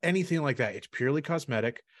 anything like that. It's purely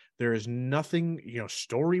cosmetic. There is nothing,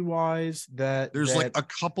 story-wise that there's like a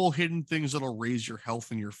couple hidden things that'll raise your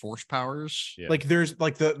health and your force powers. Yeah. Like there's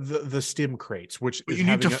like the stim crates, which but you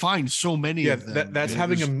need to find so many of them. That's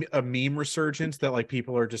having a meme resurgence that like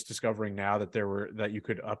people are just discovering now that you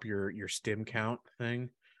could up your stim count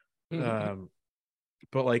thing. Mm-hmm.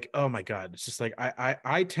 But like, oh my God, it's just like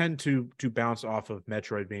I tend to bounce off of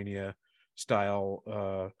Metroidvania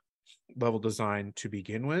style level design to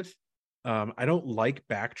begin with. I don't like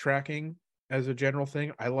backtracking as a general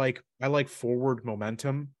thing. I like forward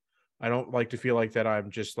momentum. I don't like to feel like that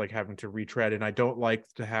I'm just like having to retread, and I don't like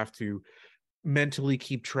to have to mentally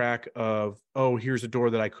keep track of, oh, here's a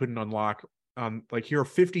door that I couldn't unlock. Like, here are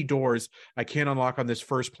 50 doors I can't unlock on this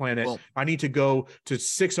first planet. Well, I need to go to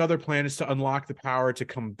 6 other planets to unlock the power to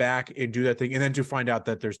come back and do that thing, and then to find out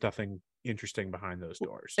that there's nothing interesting behind those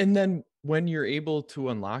doors. And then when you're able to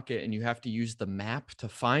unlock it and you have to use the map to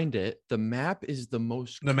find it, the map is the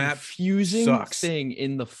most confusing thing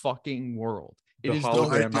in the fucking world. It is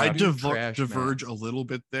I diverge a little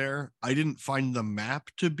bit there. I didn't find the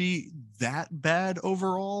map to be that bad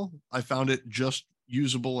overall. I found it just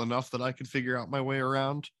usable enough that I could figure out my way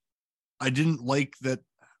around. I didn't like that,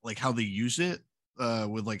 like how they use it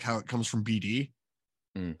with like how it comes from BD.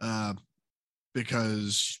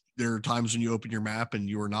 Because there are times when you open your map and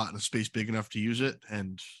you are not in a space big enough to use it,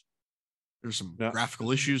 and there's some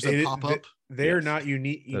graphical issues that pop up. They're not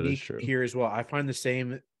unique here as well. I find the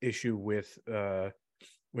same issue with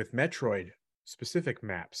Metroid specific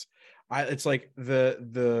maps. It's like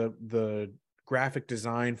the graphic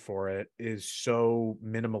design for it is so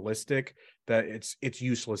minimalistic that it's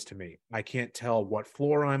useless to me. I can't tell what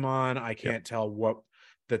floor I'm on. I can't tell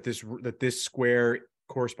that this square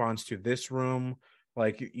corresponds to this room.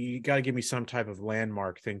 Like, you got to give me some type of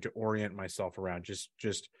landmark thing to orient myself around. Just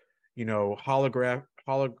holographic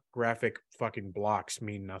fucking blocks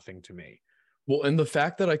mean nothing to me. Well, and the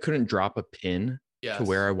fact that I couldn't drop a pin to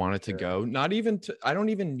where I wanted to go, I don't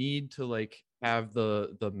even need to like have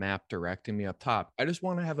the map directing me up top. I just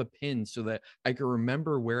want to have a pin so that I can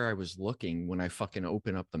remember where I was looking when I fucking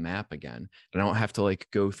open up the map again. And I don't have to like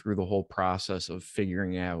go through the whole process of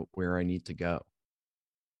figuring out where I need to go.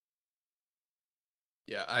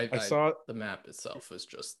 Yeah, I saw the map itself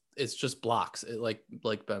is just blocks. It, like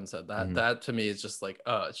Ben said, that to me is just like,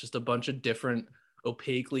 it's just a bunch of different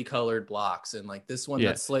opaquely colored blocks, and like this one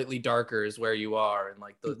that's slightly darker is where you are, and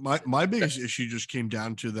like my biggest issue just came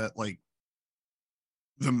down to that, like,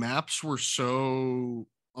 the maps were so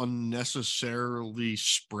unnecessarily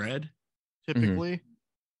spread typically.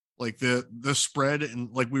 Like the spread,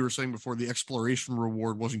 and like we were saying before, the exploration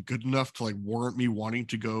reward wasn't good enough to like warrant me wanting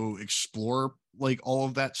to go explore like all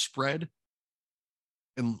of that spread.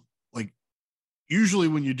 And like, usually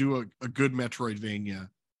when you do a good Metroidvania,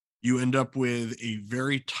 you end up with a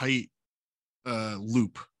very tight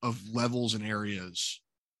loop of levels and areas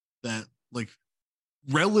that like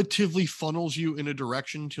relatively funnels you in a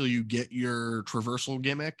direction till you get your traversal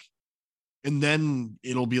gimmick. And then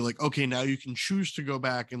it'll be like, okay, now you can choose to go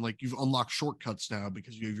back and like you've unlocked shortcuts now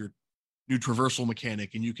because you have your new traversal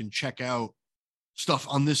mechanic, and you can check out stuff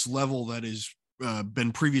on this level that has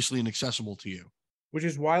been previously inaccessible to you. Which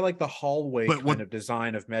is why like the hallway kind of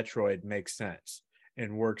design of Metroid makes sense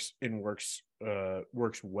and works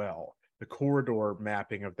well. The corridor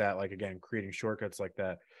mapping of that, like, again, creating shortcuts like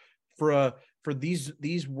that for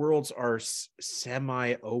these worlds are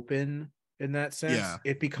semi-open. In that sense,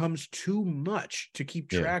 it becomes too much to keep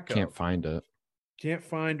track of. Can't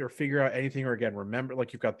find or figure out anything, or again, remember,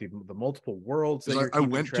 like, you've got the multiple worlds that I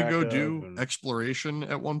went to go do exploration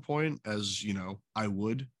at one point, as you know, I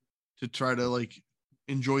would, to try to like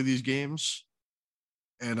enjoy these games.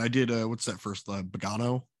 And I did what's that first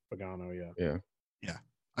Bogano, yeah.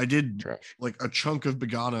 I did like a chunk of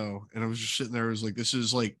Bogano, and I was just sitting there. I was like, this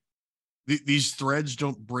is like, these threads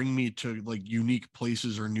don't bring me to like unique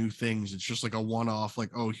places or new things. It's just like a one-off,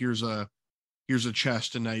 like, oh, here's a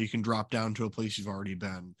chest, and now you can drop down to a place you've already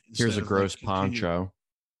been. Here's a gross poncho.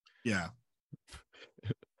 Yeah.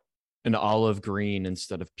 An olive green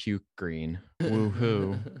instead of puke green.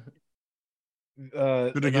 Woohoo.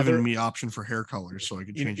 Could have given me option for hair color so I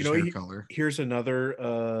could change his hair color. Here's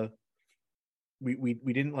another we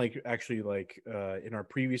didn't like actually like in our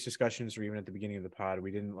previous discussions or even at the beginning of the pod, we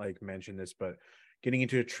didn't like mention this, but getting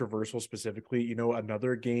into traversal specifically,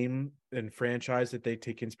 another game and franchise that they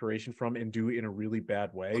take inspiration from and do in a really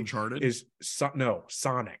bad way Uncharted is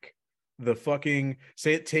Sonic. The fucking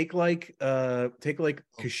take like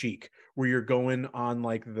Kashyyyk, where you're going on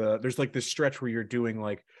like there's like this stretch where you're doing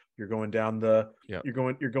like you're going down the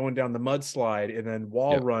you're going down the mudslide and then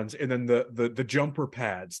wall runs and then the jumper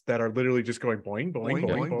pads that are literally just going boing boing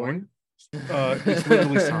boing boing. It's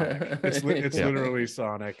literally Sonic. It's literally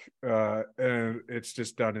Sonic, and it's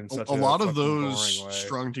just done in such a lot of those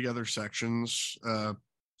strung together sections,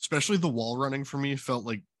 especially the wall running for me felt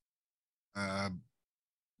like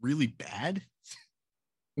really bad.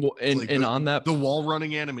 Well, and on that, the wall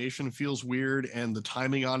running animation feels weird, and the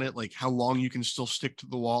timing on it, like how long you can still stick to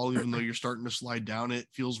the wall even though you're starting to slide down it,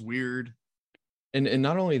 feels weird. And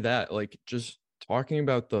not only that, like just talking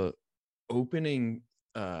about the opening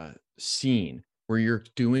scene where you're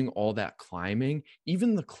doing all that climbing,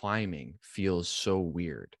 even the climbing feels so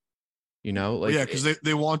weird. Like because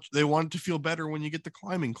they want it to feel better when you get the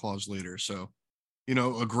climbing clause later. So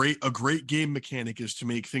a great game mechanic is to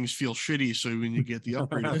make things feel shitty, so when you get the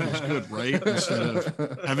upgrade, it feels good, right? Instead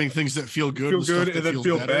of having things that feel good, and then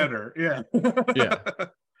feel better. Yeah, yeah.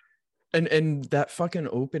 And that fucking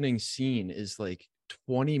opening scene is like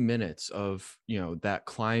 20 minutes of that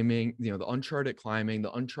climbing, the Uncharted climbing,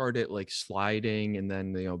 the Uncharted like sliding, and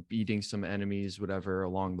then beating some enemies, whatever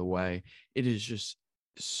along the way. It is just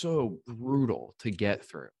so brutal to get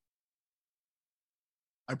through.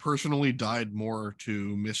 I personally died more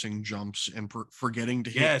to missing jumps and forgetting to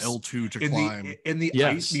hit L2 to climb. In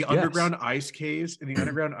the underground ice caves,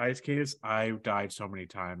 I died so many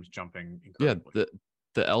times jumping incredibly. Yeah,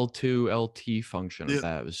 the L2 LT function of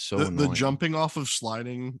that was so annoying. The jumping off of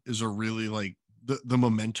sliding is a really like the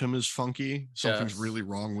momentum is funky. Something's really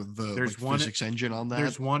wrong with the physics engine on that.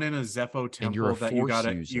 There's one in a Zepho temple that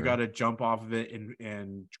you gotta jump off of it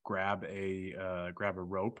and grab a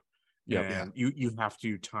rope. Yeah, you have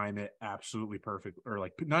to time it absolutely perfect, or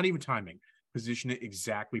like not even timing, position it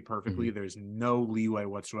exactly perfectly. Mm-hmm. There's no leeway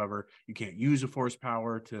whatsoever. You can't use a force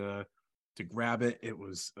power to grab it. It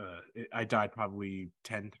was I died probably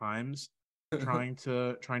 10 times trying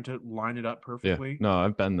to line it up perfectly. Yeah. No,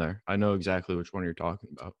 I've been there. I know exactly which one you're talking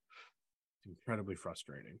about. It's incredibly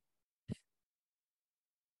frustrating.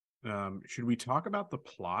 Should we talk about the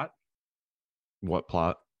plot? What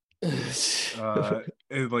plot?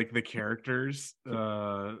 Like the characters,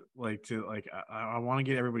 I want to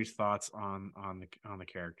get everybody's thoughts on the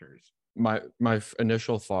characters. My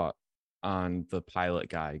initial thought on the pilot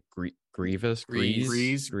guy, Grease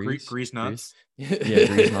nuts. Yeah,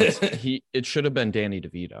 Grease nuts. It should have been Danny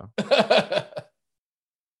DeVito.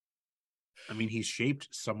 I mean, he's shaped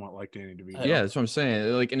somewhat like Danny DeVito. Yeah, that's what I'm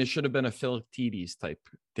saying. Like, and it should have been a Philippides type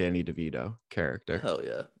Danny DeVito character. Hell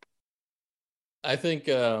yeah. I think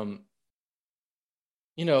the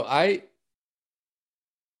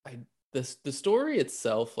story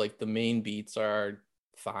itself, like the main beats are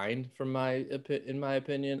fine in my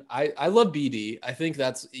opinion. I love BD. I think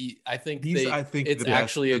it's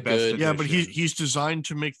actually a good. Yeah, but he's designed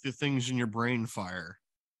to make the things in your brain fire.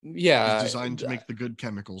 Yeah, he's designed to make the good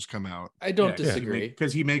chemicals come out. I don't disagree,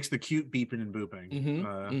 because he makes the cute beeping and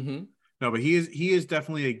booping. No, but he is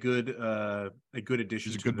definitely a good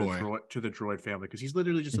addition to the droid family, because he's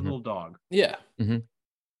literally just a little dog. Yeah. Mm-hmm.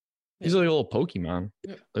 He's like a little Pokemon,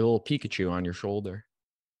 like a little Pikachu on your shoulder.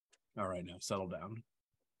 All right, now settle down.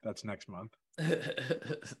 That's next month.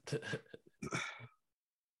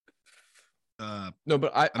 No,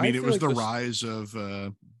 but I mean, it was like the rise of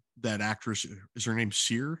that actress. Is her name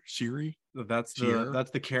Siri? That's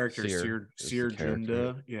the character, Seer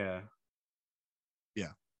Junda. Yeah.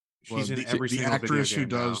 She's in every single actress who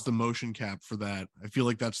does the motion cap for that. I feel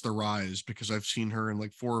like that's the rise, because I've seen her in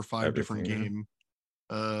like 4 or 5 different game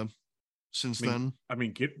since then. I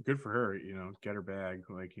mean, good for her, get her bag,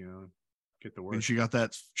 get the work. And she got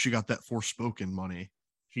that Forspoken money.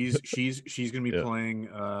 She's gonna be playing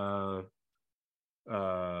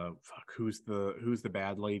who's the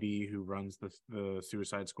bad lady who runs the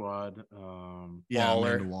Suicide Squad?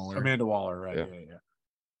 Amanda Waller, right? Yeah.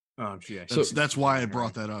 That's why I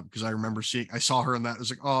brought that up, because I saw her in that. I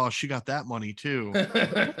was like, oh, she got that money too.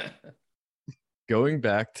 Going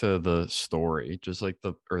back to the story, just like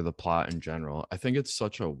the plot in general, I think it's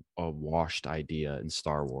such a washed idea in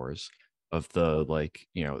Star Wars. of the like,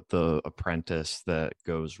 you know, the apprentice that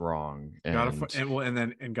goes wrong, and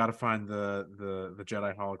gotta find the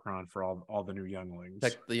Jedi holocron for all the new younglings.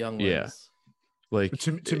 Protect the younglings. Yeah. Like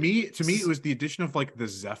to me, it was the addition of like the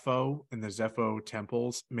Zepho and the Zepho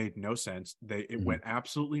temples made no sense. It went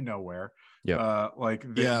absolutely nowhere. Yeah.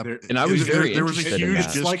 And I was very there was a interested in huge that.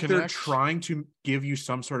 It's disconnect. like they're trying to give you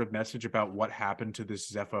some sort of message about what happened to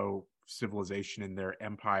this Zepho civilization in their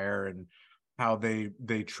empire and how they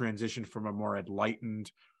transitioned from a more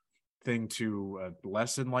enlightened thing to a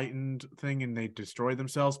less enlightened thing, and they destroy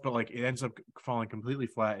themselves, but like it ends up falling completely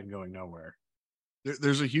flat and going nowhere.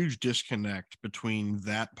 There's a huge disconnect between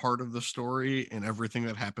that part of the story and everything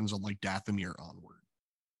that happens on like Dathomir onward.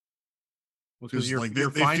 Because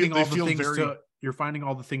you're finding all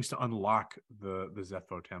the things to unlock the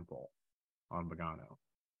Zepho temple on Bogano.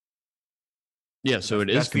 Yeah, so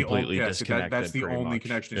it is completely disconnected. That's the only much.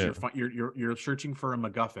 connection. Is you're searching for a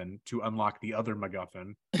MacGuffin to unlock the other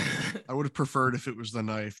MacGuffin. I would have preferred if it was the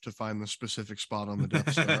knife to find the specific spot on the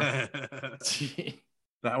Death Star.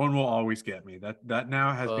 That one will always get me. That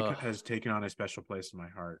now has taken on a special place in my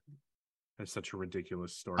heart. It's such a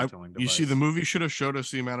ridiculous storytelling device. You see, the movie should have showed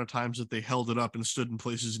us the amount of times that they held it up and stood in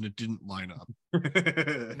places and it didn't line up.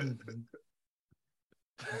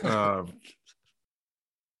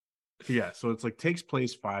 Yeah, so it's like takes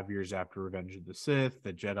place 5 years after Revenge of the Sith.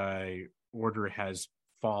 The Jedi Order has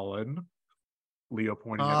fallen. Leo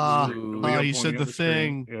pointing at he said the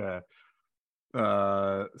thing. Yeah.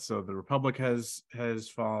 So the Republic has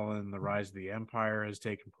fallen. The rise of the Empire has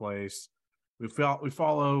taken place. We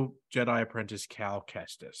follow Jedi apprentice Cal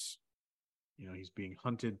Kestis. You know, he's being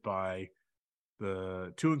hunted by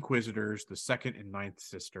the two Inquisitors, the second and ninth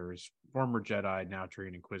sisters, former Jedi, now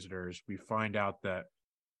trained Inquisitors. We find out that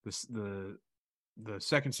the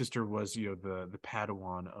second sister was, you know, the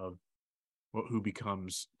Padawan of who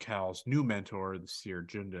becomes Cal's new mentor, the Seer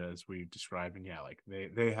Junda, as we described. And yeah, like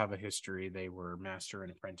they have a history. They were master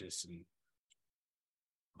and apprentice and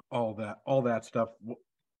all that stuff.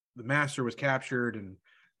 The master was captured and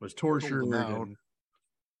was tortured, and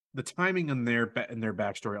the timing in their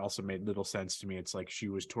backstory also made little sense to me. It's like she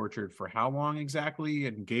was tortured for how long exactly,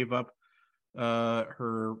 and gave up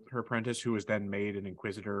her apprentice, who was then made an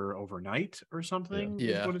Inquisitor overnight or something.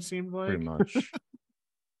 Yeah, is what it seemed like. Pretty much.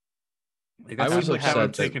 Like, I was like,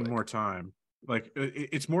 have taken more time. Like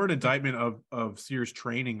it's more an indictment of Seer's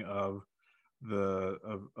training of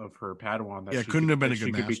her Padawan. That couldn't have been a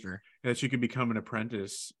good master. That she could become an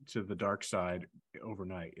apprentice to the dark side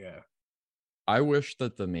overnight. Yeah. I wish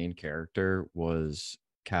that the main character was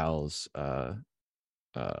Cal's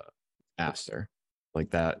master, like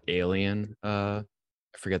that alien. I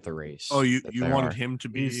forget the race. Oh, you wanted him to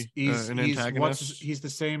be an antagonist? He's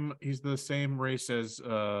the same race as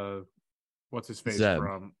what's his face Zeb.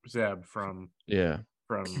 from Zeb from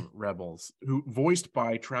Rebels, who voiced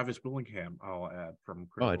by Travis Willingham. I'll add from.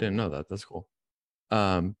 Oh, I didn't know that. That's cool.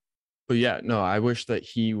 But yeah, no, I wish that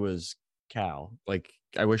he was Cal. Like,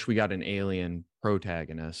 I wish we got an alien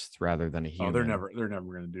protagonist rather than a human. Oh, they're never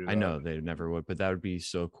going to do that. I know they never would, but that would be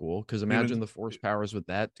so cool. Because imagine the Force powers with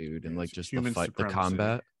that dude, and like just the fight, the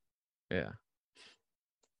combat. Yeah.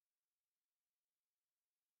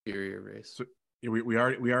 Superior race. So, we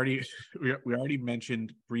already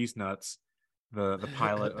mentioned Breeze Nuts, the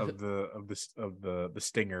pilot of the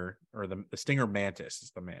Stinger, or the Stinger Mantis.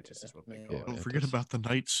 Is the Mantis is what they call it. Don't forget about the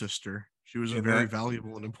Night Sister. She was a very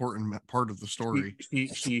valuable and important part of the story. She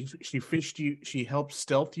fished you. She helped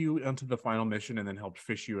stealth you onto the final mission, and then helped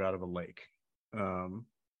fish you out of a lake. But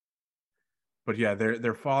yeah,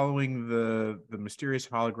 they're following the mysterious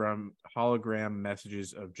hologram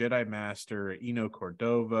messages of Jedi Master Eno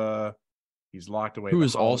Cordova. He's locked away. Who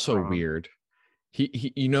is also weird.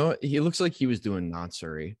 He you know, he looks like he was doing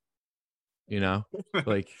Natsuri. You know,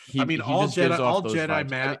 like all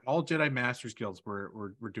Jedi Masters guilds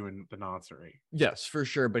were doing the Natsuri. Yes, for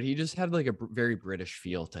sure. But he just had like a very British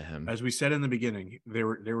feel to him. As we said in the beginning, they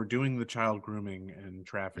were doing the child grooming and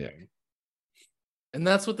trafficking. Yeah. And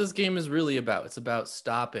that's what this game is really about. It's about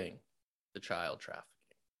stopping the child trafficking.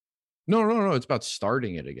 No. It's about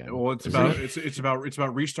starting it again. Well, it's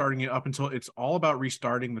about restarting it up until it's all about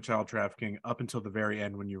restarting the child trafficking up until the very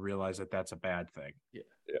end, when you realize that that's a bad thing. Yeah.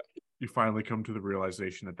 You finally come to the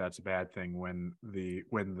realization that that's a bad thing when the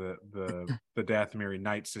Dathomiri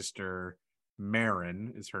Night Sister,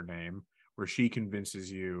 Marin is her name, where she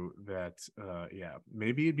convinces you that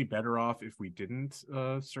maybe it'd be better off if we didn't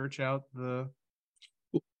search out all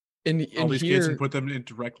these kids and put them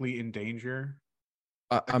directly in danger.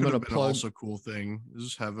 I'm gonna plug. Also, cool thing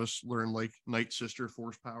is have us learn like Night Sister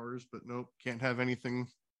force powers, but nope, can't have anything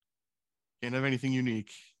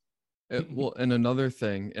unique. Well, and another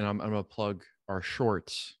thing, and I'm gonna plug our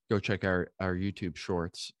shorts. Go check our YouTube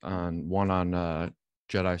shorts on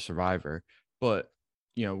Jedi Survivor. But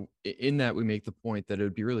in that we make the point that it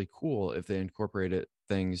would be really cool if they incorporated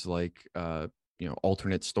things like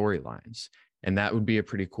alternate storylines, and that would be a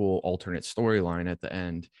pretty cool alternate storyline at the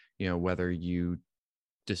end. Whether you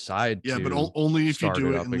decide yeah, to but only if you start do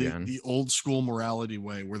it it up in again. the old school morality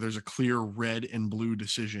way, where there's a clear red and blue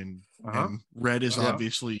decision, Uh-huh. and red is Uh-huh.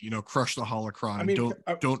 obviously crush the holocron. I mean,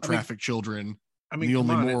 don't traffic children. I mean, the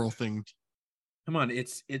only on, moral thing. Come on,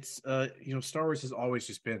 it's Star Wars has always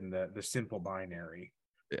just been the simple binary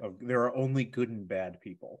Yeah. of there are only good and bad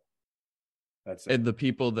people. That's it. And the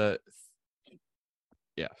people that,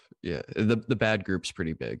 the bad group's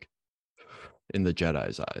pretty big in the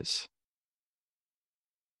Jedi's eyes.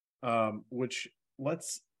 Which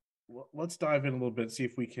let's dive in a little bit, see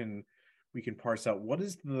if we can parse out what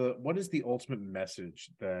is the ultimate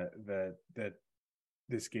message that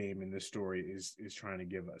this game and this story is trying to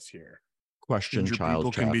give us here. Question: Ginger child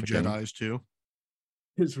people can be trafficking. Jedis too.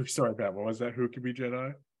 Sorry, Pat, what was that? Who can be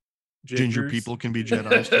Jedi? Ginger people can be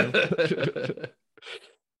Jedis too.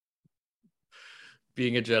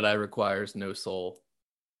 Being a Jedi requires no soul.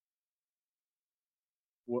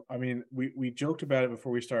 Well, I mean, we joked about it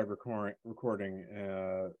before we started recording,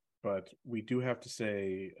 but we do have to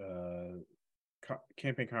say,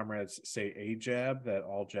 campaign comrades say AJAB, that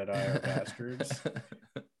all Jedi are bastards.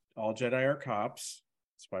 All Jedi are cops.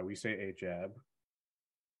 That's why we say AJAB.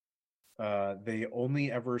 They only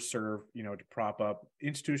ever serve, to prop up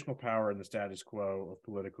institutional power and the status quo of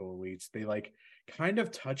political elites. They kind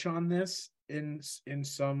of touch on this in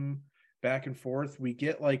some back and forth. We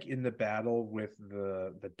get in the battle with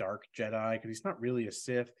the Dark Jedi, because he's not really a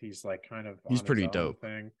Sith. He's he's pretty dope.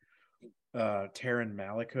 Thing. Terran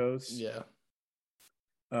Malicos. Yeah.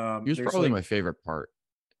 He was probably my favorite part.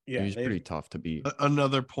 Yeah, he's pretty tough to beat.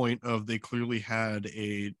 Another point of they clearly had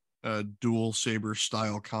a dual saber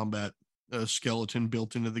style combat skeleton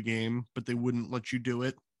built into the game, but they wouldn't let you do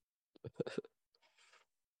it.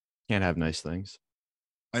 Can't have nice things.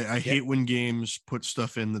 I hate when games put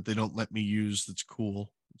stuff in that they don't let me use. That's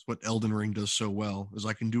cool. It's what Elden Ring does so well, is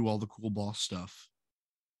I can do all the cool boss stuff.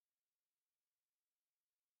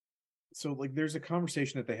 So there's a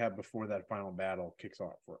conversation that they have before that final battle kicks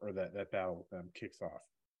off, or that battle with them kicks off,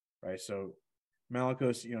 right? So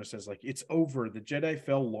Malicos, says it's over. The Jedi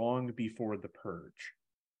fell long before the purge,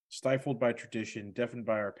 stifled by tradition, deafened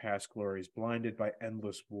by our past glories, blinded by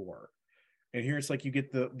endless war. And here it's you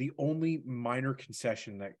get the only minor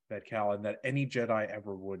concession that Cal and that any Jedi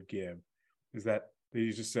ever would give is that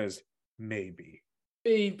he just says maybe.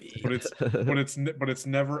 But it's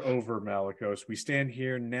never over, Malicos. We stand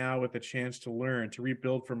here now with the chance to learn, to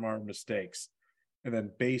rebuild from our mistakes. And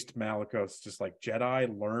then based Malicos just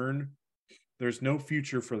Jedi learn. There's no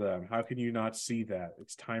future for them. How can you not see that?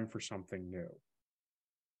 It's time for something new.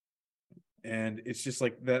 And it's just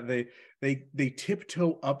that they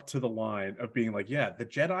tiptoe up to the line of being yeah, the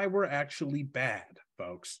Jedi were actually bad,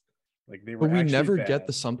 folks. They were. But we never bad. get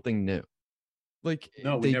the something new.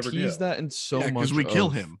 No, they never tease do. that in so much. Because we kill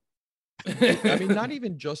him. I mean, not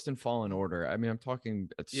even just in Fallen Order. I mean, I'm talking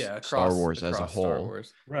Star Wars as a whole. Star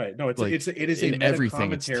Wars. Right. No, it is a meta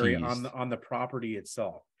commentary on the property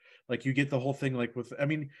itself. You get the whole thing with, I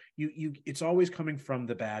mean, you it's always coming from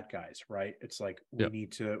the bad guys, right? It's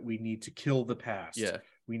we need to kill the past. Yeah.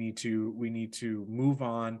 We need to move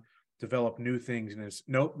on, develop new things. And it's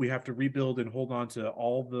nope, we have to rebuild and hold on to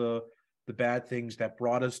all the bad things that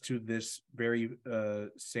brought us to this very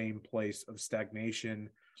same place of stagnation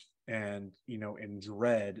and and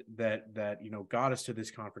dread that got us to this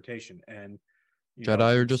confrontation. And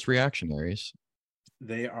Jedi are just reactionaries.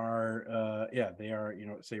 They are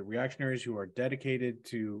say reactionaries who are dedicated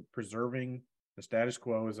to preserving the status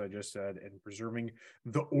quo, as I just said, and preserving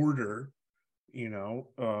the order,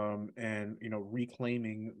 and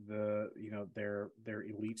reclaiming the their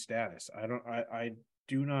elite status. I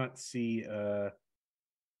do not see a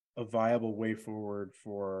viable way forward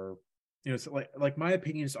for so my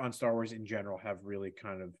opinions on Star Wars in general have really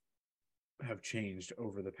kind of have changed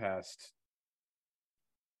over the past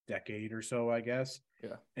decade or so, I guess.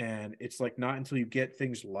 Yeah. And it's not until you get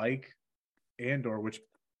things like Andor, which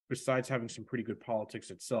besides having some pretty good politics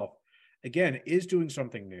itself, again, is doing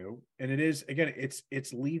something new. And it is, again,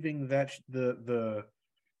 it's leaving that the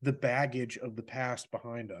baggage of the past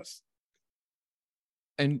behind us.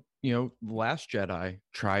 And The Last Jedi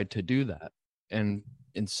tried to do that, and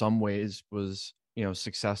in some ways was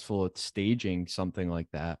successful at staging something like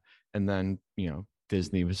that. And then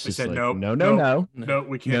Disney was just no,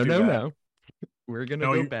 we can't. No, we're gonna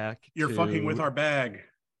go back. You're fucking with our bag.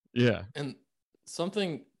 Yeah. And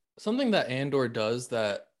something that Andor does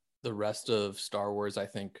that the rest of Star Wars, I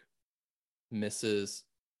think, misses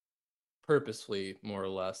purposefully, more or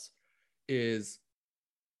less, is,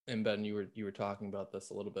 and Ben, you were talking about this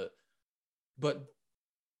a little bit, but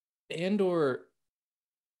Andor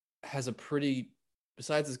has a pretty,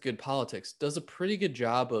 besides its good politics, does a pretty good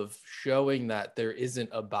job of showing that there isn't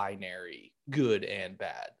a binary good and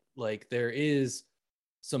bad. Like, there is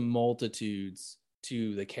some multitudes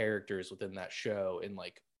to the characters within that show and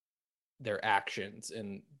like their actions,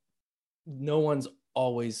 and no one's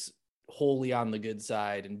always wholly on the good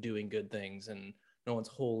side and doing good things, and no one's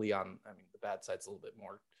wholly on, I mean, the bad side's a little bit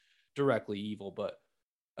more directly evil, but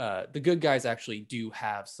the good guys actually do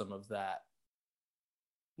have some of that.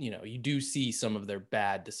 You do see some of their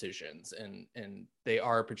bad decisions, and they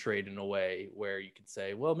are portrayed in a way where you could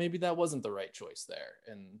say, well, maybe that wasn't the right choice there,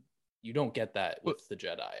 and you don't get that with the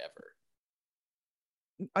Jedi ever.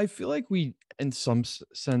 I feel like we, in some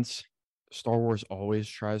sense, Star Wars always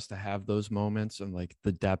tries to have those moments and like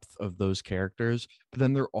the depth of those characters, but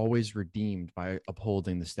then they're always redeemed by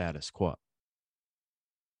upholding the status quo.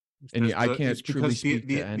 And I can't truly speak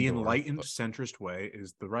to Endor, the enlightened centrist way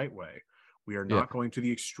is the right way. We are not going to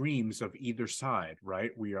the extremes of either side,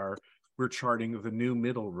 right? We're charting the new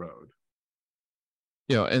middle road.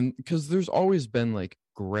 And because there's always been like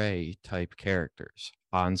gray type characters.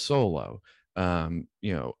 Han Solo, the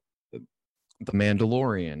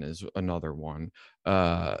Mandalorian is another one,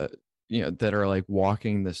 that are like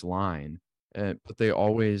walking this line, but they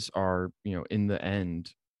always are, in the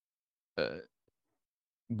end,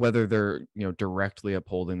 whether they're, directly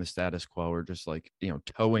upholding the status quo or just like,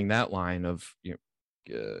 towing that line of,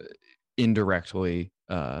 indirectly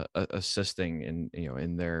assisting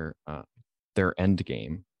in their end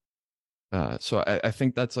game. So I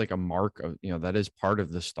think that's like a mark of, that is part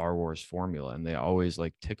of the Star Wars formula, and they always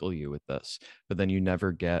like tickle you with this, but then you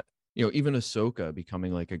never get, even Ahsoka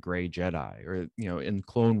becoming like a gray Jedi, or, in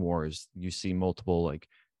Clone Wars, you see multiple like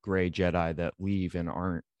gray Jedi that leave and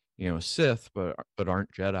aren't, Sith, but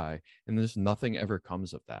aren't Jedi. And there's nothing ever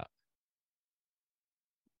comes of that.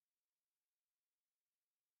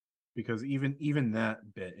 Because even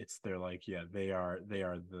that bit, they're like, yeah, they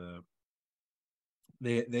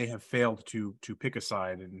have failed to pick a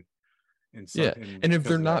side, and if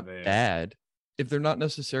they're not bad, if they're not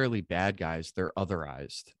necessarily bad guys, they're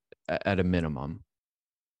otherized at a minimum.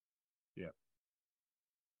 Yeah.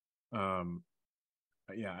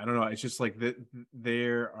 Yeah, I don't know. It's just like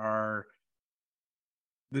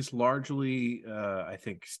this largely, I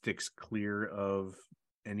think, sticks clear of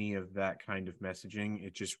any of that kind of messaging.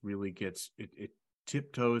 It just really it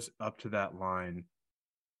tiptoes up to that line.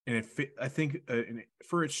 And I think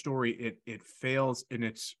for its story, it fails in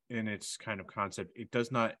its kind of concept. It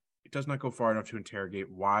does not go far enough to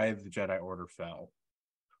interrogate why the Jedi Order fell.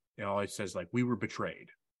 It always says like, we were betrayed.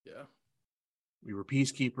 Yeah, we were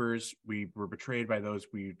peacekeepers. We were betrayed by those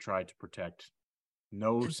we tried to protect.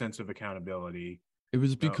 No sense of accountability. It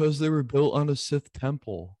was because they were built on a Sith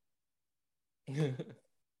temple. The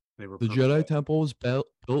Jedi temple was built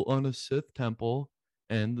on a Sith temple,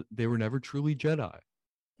 and they were never truly Jedi.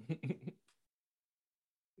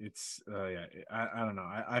 It's I don't know.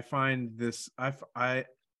 I find this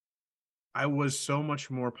I was so much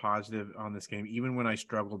more positive on this game, even when I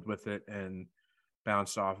struggled with it and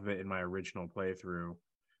bounced off of it in my original playthrough.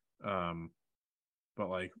 But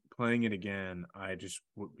like playing it again, I just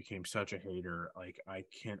became such a hater. Like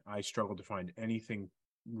I struggled to find anything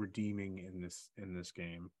redeeming in this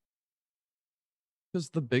game. Because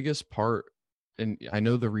the biggest part, and I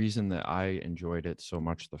know the reason that I enjoyed it so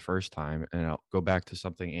much the first time, and I'll go back to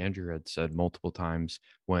something Andrew had said multiple times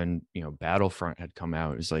when, Battlefront had come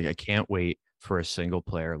out, is like, I can't wait for a single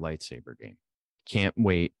player lightsaber game. Can't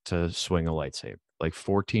wait to swing a lightsaber. Like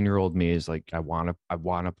 14-year-old me is like, I want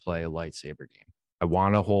to play a lightsaber game. I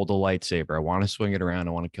want to hold a lightsaber. I want to swing it around.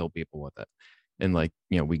 I want to kill people with it. And like,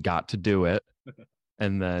 we got to do it.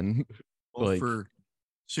 And then for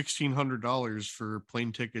 $1,600 for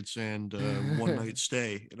plane tickets and one night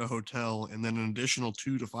stay at a hotel, and then an additional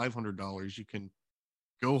 $200 to $500, you can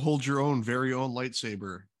go hold your very own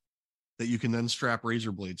lightsaber that you can then strap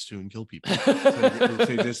razor blades to and kill people.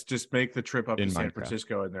 So just make the trip up to San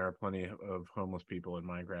Francisco, and there are plenty of homeless people in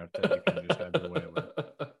Minecraft that you can just have your way with.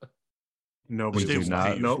 Nobody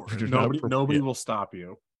will stop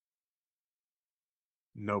you.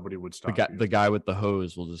 Nobody would stop you. The guy with the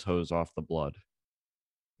hose will just hose off the blood.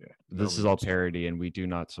 Yeah, this is all parody, and we do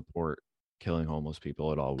not support killing homeless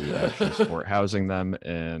people at all. We actually support housing them,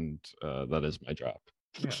 and that is my job.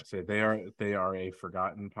 Yeah, so they are a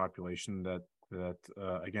forgotten population that that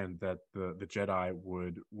again that the Jedi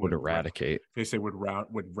would eradicate. They say would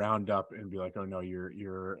round up and be like, oh no,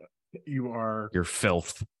 you're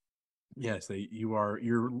filth. Yes,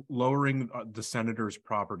 you're lowering the senator's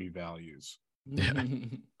property values. Yeah.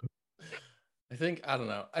 I don't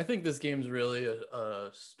know. I think this game's really a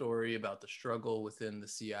story about the struggle within the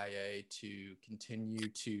CIA to continue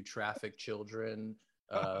to traffic children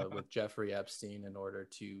with Jeffrey Epstein in order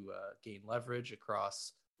to gain leverage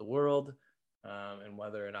across the world, and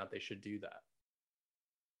whether or not they should do that.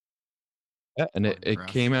 Yeah, and it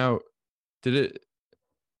came out.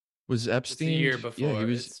 Was Epstein? It's a year before. Yeah, he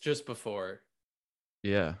was. It's just before.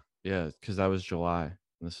 Yeah, because that was July. And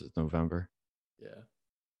this is November. Yeah.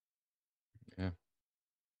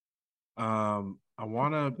 I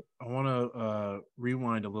want to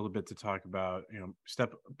rewind a little bit to talk about,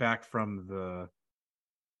 step back from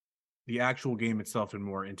the actual game itself and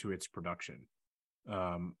more into its production.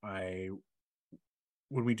 When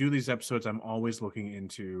we do these episodes, I'm always looking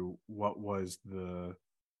into what was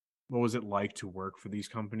it like to work for these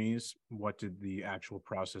companies? What did the actual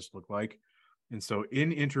process look like? And so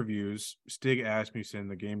in interviews, Stig Asmussen,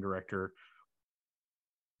 the game director,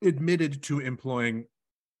 admitted to employing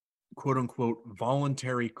quote unquote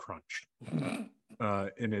voluntary crunch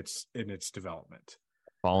in its development.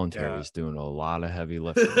 Voluntary is doing a lot of heavy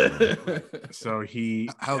lifting. So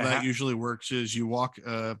how that usually works is you walk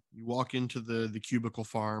into the cubicle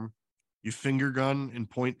farm, you finger gun and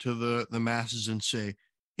point to the masses and say,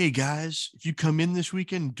 hey guys, if you come in this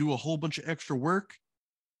weekend and do a whole bunch of extra work,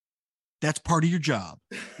 that's part of your job.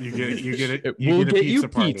 You get it. We'll get you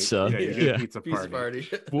party. pizza. Yeah, you get a pizza party.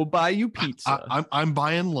 We'll buy you pizza. I'm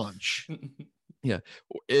buying lunch. Yeah,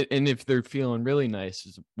 and if they're feeling really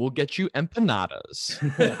nice, we'll get you empanadas.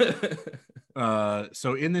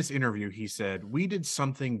 So in this interview, he said, we did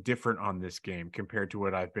something different on this game compared to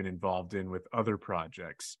what I've been involved in with other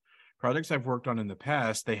projects. Projects I've worked on in the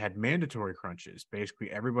past, they had mandatory crunches. Basically,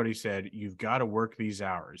 everybody said, you've got to work these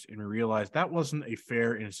hours. And we realized that wasn't a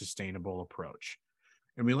fair and sustainable approach.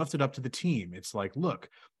 And we left it up to the team. It's like, look,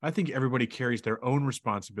 I think everybody carries their own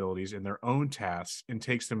responsibilities and their own tasks and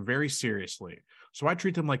takes them very seriously. So I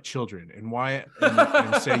treat them like children and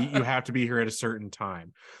say you have to be here at a certain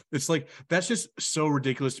time. It's like, that's just so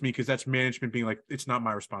ridiculous to me, because that's management being like, it's not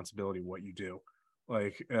my responsibility what you do.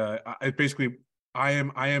 Like, I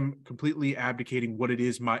am completely abdicating what it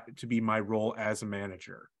is to be my role as a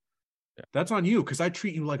manager. Yeah. That's on you, because I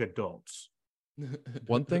treat you like adults.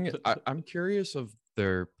 One thing I'm curious of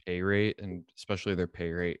their pay rate, and especially their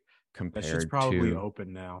pay rate compared to. It's probably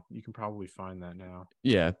open now. You can probably find that now.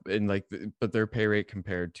 Yeah, and but their pay rate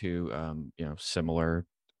compared to similar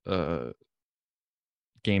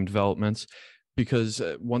game developments, because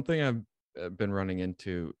one thing I've been running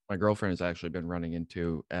into, my girlfriend has actually been running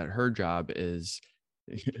into at her job is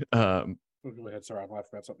go ahead, sorry, I'm laughing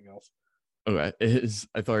about something else. Okay,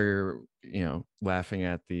 I thought you were laughing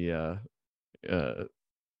at the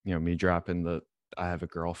me dropping the I have a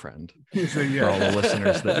girlfriend. So, yeah. For all the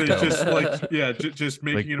listeners that don't. Just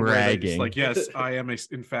making it bragging. Like, yes, I am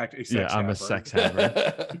in fact a sex I'm haver. a sex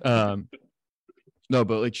haver. No,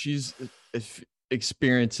 but she's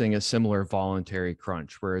experiencing a similar voluntary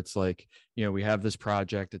crunch where it's like, we have this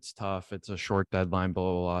project, it's tough, it's a short deadline,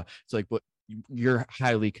 blah, blah, blah. It's like, but you're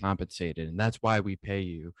highly compensated, and that's why we pay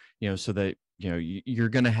you, so that you're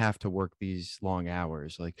gonna have to work these long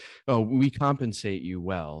hours. Like, oh, we compensate you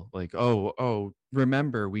well. Like, oh,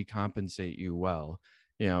 remember, we compensate you well.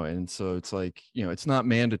 And so it's like, it's not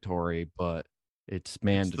mandatory, but it's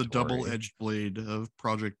mandatory. It's the double-edged blade of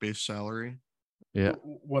project-based salary. Yeah.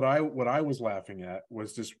 What I was laughing at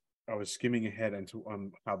was just, I was skimming ahead into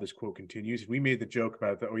how this quote continues. We made the joke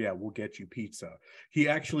about that. Oh yeah, we'll get you pizza. He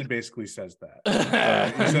actually basically says that.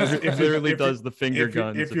 He says, does the finger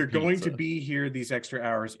guns. If you're going to be here these extra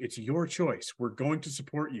hours, it's your choice. We're going to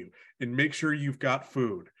support you and make sure you've got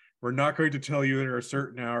food. We're not going to tell you there are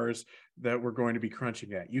certain hours that we're going to be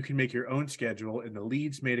crunching at. You can make your own schedule, and the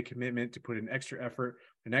leads made a commitment to put in extra effort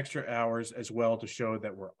and extra hours as well to show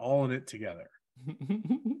that we're all in it together.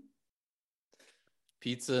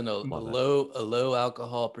 Pizza and a low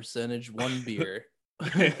alcohol percentage, one beer.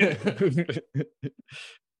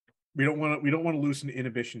 We don't want to loosen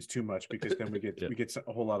inhibitions too much, because then we get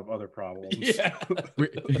a whole lot of other problems. Yeah.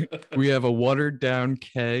 we have a watered down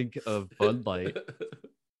keg of Bud Light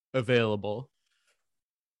available.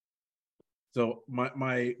 So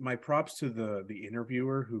my props to the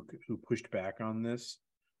interviewer who pushed back on this.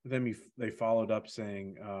 Then they followed up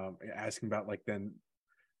saying, asking about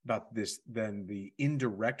the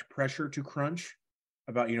indirect pressure to crunch,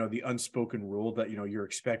 about the unspoken rule that you're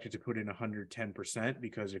expected to put in 110%,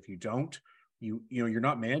 because if you don't, you're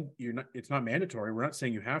not it's not mandatory. We're not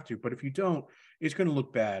saying you have to, but if you don't, it's going to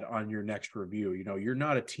look bad on your next review. You're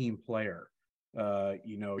not a team player.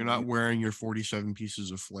 You're not wearing your 47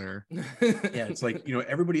 pieces of flair. Yeah, it's like,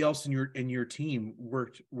 everybody else in your team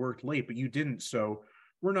worked late, but you didn't. So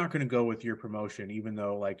we're not going to go with your promotion, even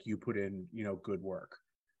though like you put in, good work.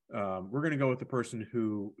 We're going to go with the person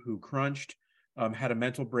who crunched, had a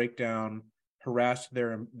mental breakdown, harassed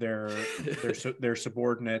their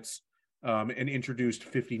subordinates, and introduced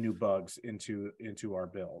 50 new bugs into our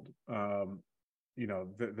build.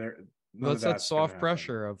 That's that soft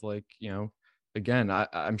pressure of like, again,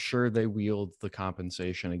 I'm sure they wield the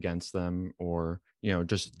compensation against them, or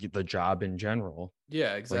just the job in general.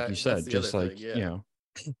 Yeah, exactly. Like you said, just like thing,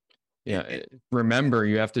 yeah. Remember,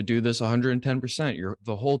 you have to do this 110%.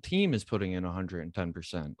 The whole team is putting in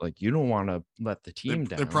 110%. Like, you don't want to let the team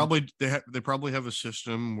down. They probably have a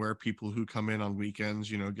system where people who come in on weekends,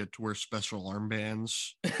 get to wear special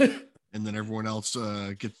armbands, and then everyone else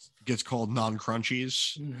gets called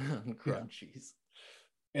non-crunchies. Non-crunchies.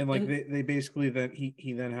 And like they basically then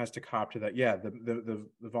he then has to cop to that. Yeah, the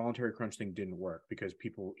voluntary crunch thing didn't work because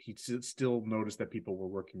he still noticed that people were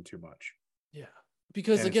working too much. Yeah,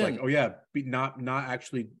 because again, it's like, not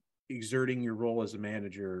actually exerting your role as a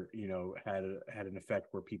manager, had an effect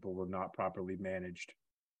where people were not properly managed.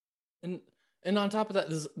 And on top of that,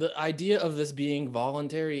 the idea of this being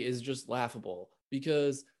voluntary is just laughable,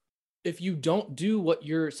 because if you don't do what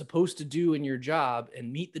you're supposed to do in your job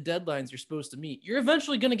and meet the deadlines you're supposed to meet, you're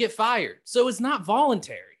eventually going to get fired. So it's not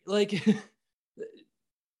voluntary. Like,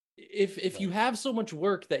 if you have so much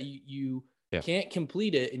work that you can't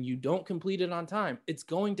complete it, and you don't complete it on time, it's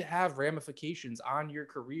going to have ramifications on your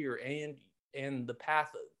career and the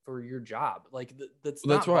path for your job. Like, that's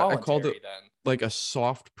why voluntary, I called it then like a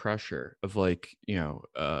soft pressure of like,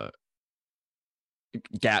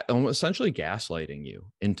 essentially gaslighting you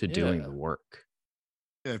into doing the work.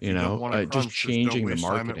 Yeah, if you don't want to crunch, just changing the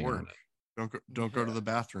marketing on it. Don't go to the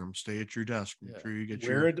bathroom. Stay at your desk. Make sure you get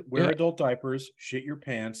wear adult diapers, shit your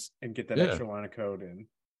pants, and get that extra line of code in.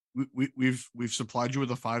 We've supplied you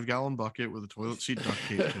with a 5-gallon bucket with a toilet seat duct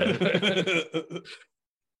tape to it.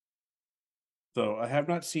 So I have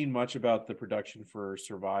not seen much about the production for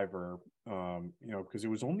Survivor, because it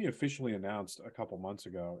was only officially announced a couple months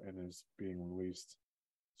ago and is being released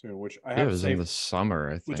soon. Which I have it was in the summer,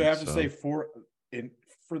 I think. Which I have to say, for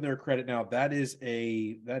their credit, now that is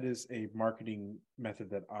a marketing method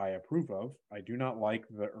that I approve of. I do not like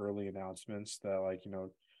the early announcements that, like,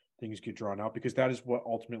 things get drawn out, because that is what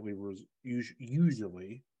ultimately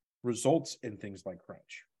usually results in things like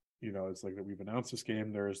crunch. It's like that we've announced this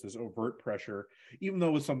game. There is this overt pressure, even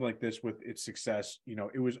though with something like this, with its success,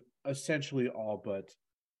 it was essentially all but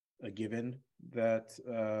a given that,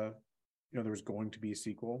 there was going to be a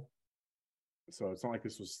sequel. So it's not like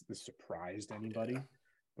this surprised anybody,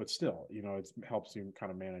 but still, it helps you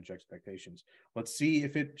kind of manage expectations. Let's see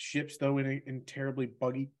if it ships though in terribly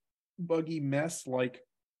buggy mess like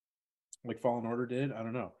Fallen Order did. I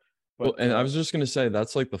don't know. But, and I was just going to say,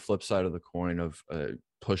 that's like the flip side of the coin of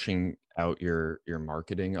pushing out your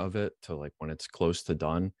marketing of it to like when it's close to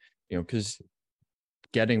done, because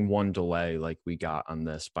getting one delay like we got on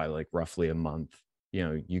this by like roughly a month,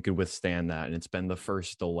 you could withstand that. And it's been the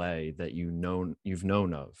first delay that you've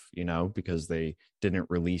known of, because they didn't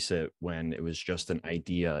release it when it was just an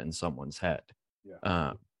idea in someone's head.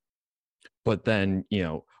 Yeah. But then,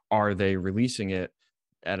 are they releasing it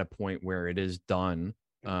at a point where it is done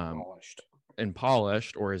and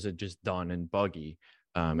polished, or is it just done and buggy,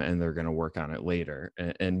 and they're going to work on it later?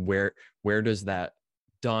 And where does that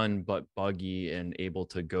done but buggy and able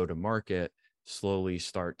to go to market slowly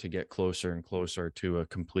start to get closer and closer to a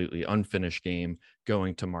completely unfinished game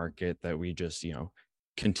going to market that we just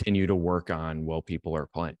continue to work on while people are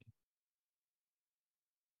playing?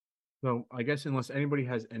 So I guess, unless anybody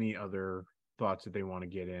has any other thoughts that they want to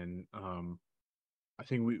get in, I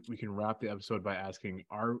think we can wrap the episode by asking,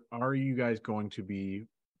 are you guys going to be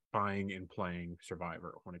buying and playing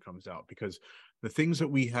Survivor when it comes out? Because the things that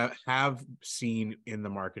we have seen in the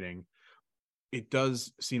marketing, it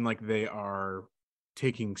does seem like they are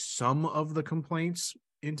taking some of the complaints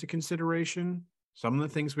into consideration. Some of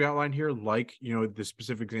the things we outlined here, like, the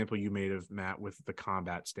specific example you made of Matt with the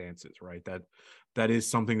combat stances, right? That is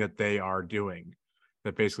something that they are doing.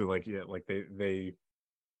 That basically, like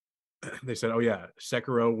they said, oh yeah,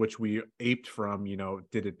 Sekiro, which we aped from,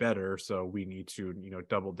 did it better, so we need to,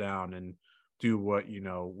 double down and do what,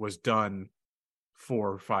 was done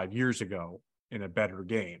 4 or 5 years ago in a better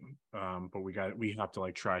game. But we have to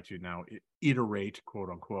like try to now iterate, quote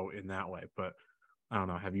unquote, in that way. But I don't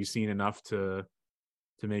know, have you seen enough to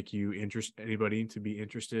to make you anybody to be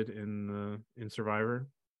interested in Survivor?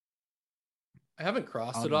 I haven't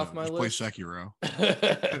crossed it No, off my just list. play Sekiro.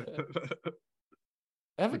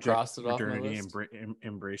 I haven't crossed it off my Modernity, list.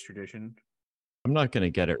 Embrace tradition. I'm not gonna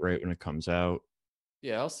get it right when it comes out.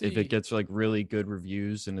 Yeah, I'll see If it gets like really good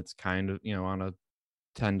reviews and it's kind of, on a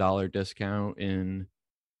 $10 discount in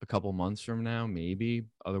a couple months from now, maybe.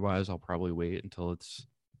 Otherwise, I'll probably wait until it's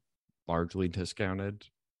largely discounted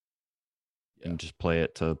and just play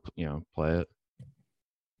it to, play it.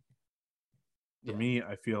 For me,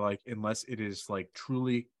 I feel like unless it is like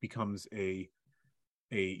truly becomes a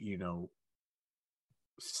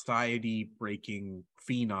society breaking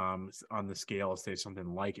phenom on the scale of say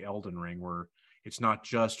something like Elden Ring, where it's not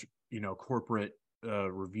just corporate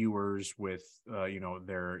reviewers with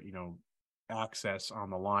their access on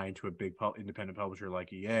the line to a big independent publisher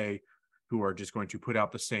like EA, who are just going to put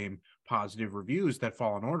out the same positive reviews that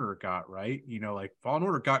Fallen Order got, right? Like Fallen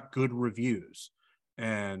Order got good reviews,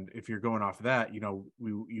 and if you're going off of that,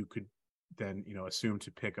 you could then assume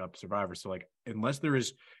to pick up Survivor. So like unless there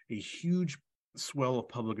is a huge swell of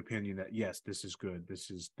public opinion that yes, this is good,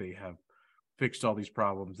 they have fixed all these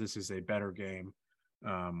problems, this is a better game,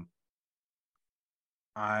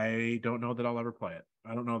 I don't know that I'll ever play it.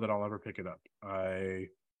 I don't know that I'll ever pick it up. I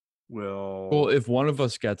will. Well, if one of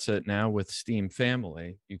us gets it now with Steam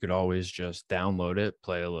Family, you could always just download it,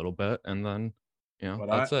 play a little bit, and then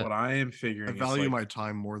that's it. What I am figuring, I value my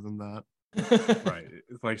time more than that. Right.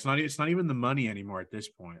 It's like it's not even the money anymore at this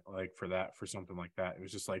point. Like for something like that, it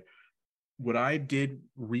was just like what I did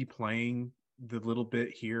replaying the little bit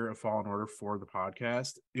here of Fallen Order for the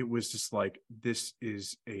podcast. It was just like this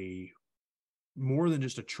is a more than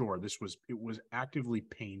just a chore. It was actively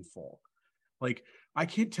painful. Like I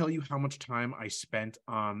can't tell you how much time I spent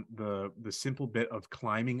on the simple bit of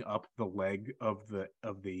climbing up the leg of the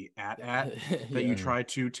at that you try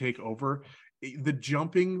to take over. The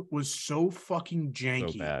jumping was so fucking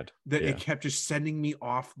janky so bad that it kept just sending me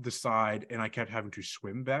off the side, and I kept having to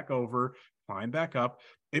swim back over, climb back up.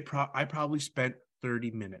 I probably spent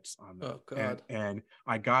 30 minutes on that. Oh God. And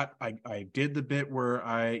I did the bit where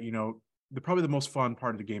probably the most fun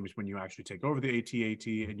part of the game is when you actually take over the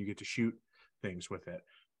AT-AT and you get to shoot things with it.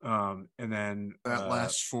 And then that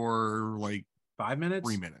lasts for like 5 minutes,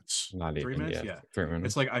 3 minutes, not 3 even minutes. yeah 3 minutes.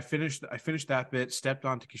 It's like I finished that bit, stepped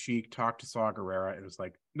onto Kashyyyk, talked to Saw Gerrera. It was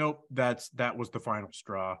like, nope, that was the final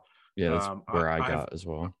straw. Yeah, that's where I got as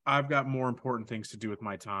well. I've got more important things to do with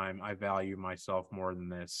my time. I value myself more than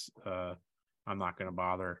this. I'm not going to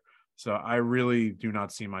bother. So I really do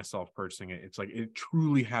not see myself purchasing it. It's like it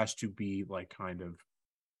truly has to be like kind of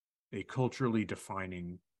a culturally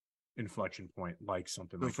defining inflection point, like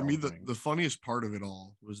something but like for me the funniest part of it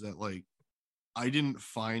all was that like I didn't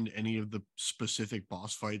find any of the specific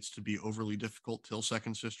boss fights to be overly difficult till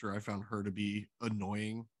Second Sister. I found her to be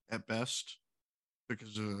annoying at best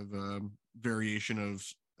because of variation of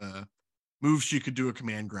moves she could do a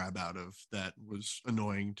command grab out of that was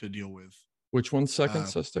annoying to deal with. Which one's Second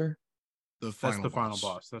Sister? That's the final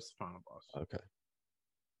boss. Okay.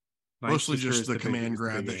 Mostly just the command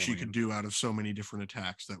grab that she could do out of so many different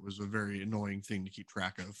attacks. That was a very annoying thing to keep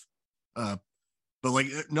track of. But like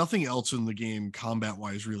nothing else in the game combat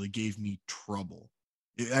wise really gave me trouble.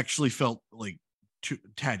 It actually felt like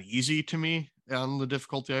tad easy to me on the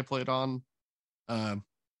difficulty I played on.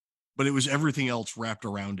 But it was everything else wrapped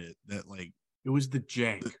around it that like it was the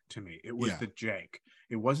jank to me. It was the jank.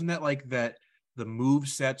 It wasn't that like that the move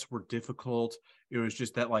sets were difficult. It was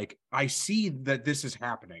just that like I see that this is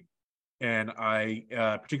happening. And I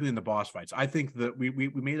particularly in the boss fights, I think that we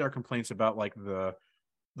made our complaints about like the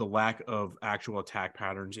lack of actual attack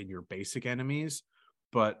patterns in your basic enemies,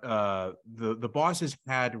 but the bosses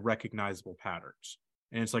had recognizable patterns.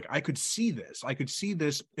 And it's like I could see this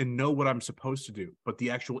and know what I'm supposed to do, but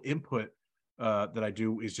the actual input that I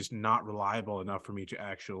do is just not reliable enough for me to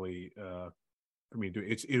actually for me to do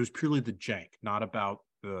it. It was purely the jank, not about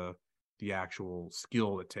the actual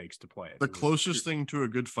skill it takes to play it. The closest thing to a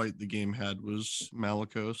good fight the game had was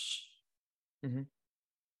Malicos. Mm-hmm.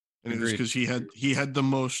 And it was because he had the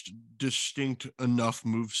most distinct enough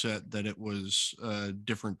moveset that it was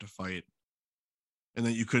different to fight, and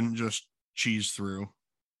that you couldn't just cheese through.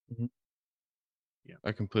 Mm-hmm. Yeah,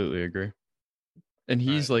 I completely agree. And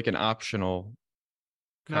he's like an optional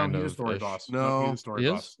kind of he's a story boss. No, he's a story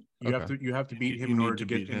boss. You have to beat him in order to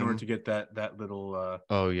get that little.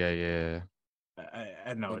 Oh yeah.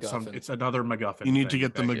 I know it's another MacGuffin. You need to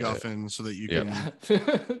get the MacGuffin so that you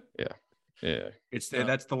can. Yeah.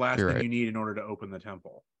 That's the last thing you need in order to open the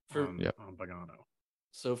temple on Pagano.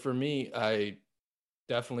 So for me, I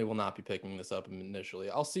definitely will not be picking this up initially.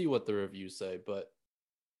 I'll see what the reviews say, but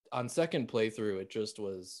on second playthrough, it just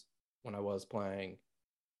was, when I was playing,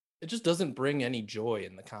 it just doesn't bring any joy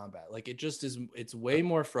in the combat. Like it just is, it's way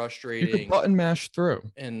more frustrating. You can button mash through.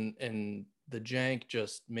 And the jank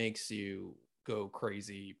just makes you go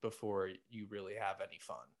crazy before you really have any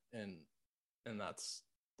fun. And that's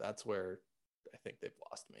where I think they've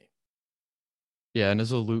lost me. Yeah, and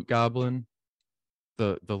as a loot goblin,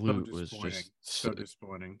 the loot So was just so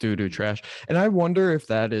disappointing. Doo-doo trash. And I wonder if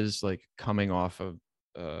that is like coming off of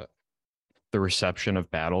the reception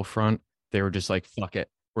of Battlefront. They were just like, fuck it.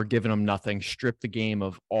 We're giving them nothing. Strip the game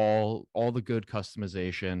of all the good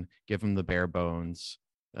customization. Give them the bare bones.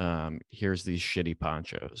 Here's these shitty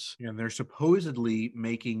ponchos. And they're supposedly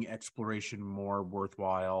making exploration more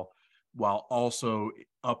worthwhile while also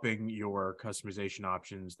upping your customization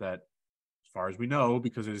options that, as far as we know,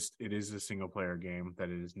 because it is a single player game, that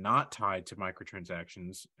it is not tied to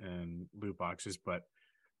microtransactions and loot boxes, but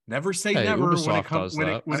never say never.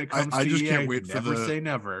 Ubisoft when it comes I to just EA, can't wait never for say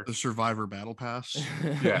never. the Survivor Battle Pass.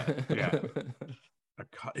 Yeah.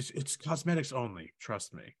 It's cosmetics only,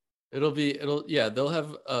 trust me. They'll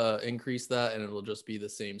have increased that, and it'll just be the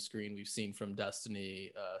same screen we've seen from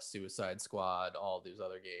Destiny, Suicide Squad, all these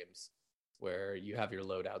other games, where you have your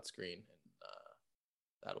loadout screen, and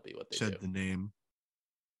that'll be what they Said do. the name.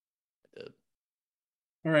 I did.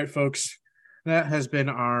 All right, folks. That has been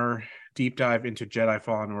our deep dive into Jedi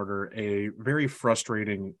Fallen Order, a very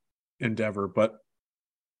frustrating endeavor, but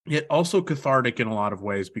yet also cathartic in a lot of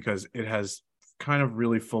ways, because it has kind of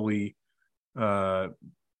really fully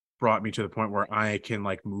brought me to the point where I can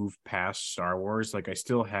like move past Star Wars. Like I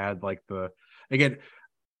still had like again,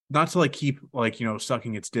 not to like keep like,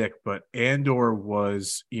 sucking its dick, but Andor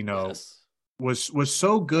was, Yes. was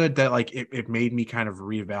so good that like it made me kind of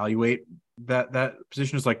reevaluate that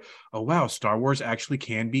position. Is like, oh wow, Star Wars actually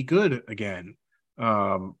can be good again.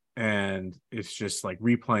 And it's just like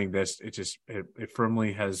replaying this, it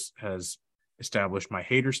firmly has established my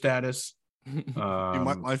hater status.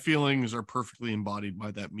 My feelings are perfectly embodied by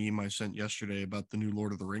that meme I sent yesterday about the new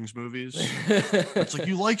Lord of the Rings movies. It's like,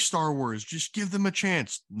 you like Star Wars, just give them a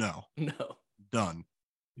chance. No. Done.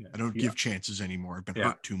 Yeah, I don't give chances anymore. I've been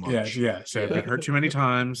hurt too much. So I've been hurt too many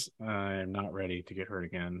times. I'm not ready to get hurt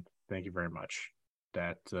again. Thank you very much.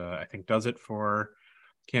 That I think does it for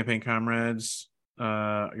Campaign Comrades,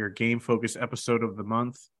 your game focused episode of the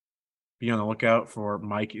month. Be on the lookout for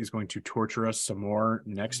Mike is going to torture us some more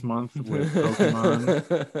next month with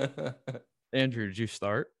Pokemon. Andrew, did you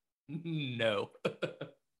start? No.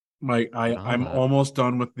 Mike, I'm almost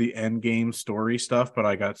done with the end game story stuff, but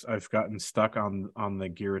I've gotten stuck on the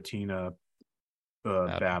Giratina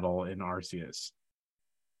battle in Arceus.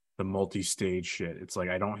 The multi-stage shit. It's like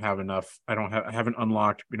I haven't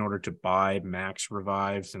unlocked in order to buy max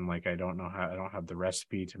revives, and like I don't have the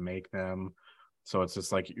recipe to make them. So it's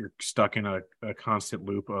just like you're stuck in a constant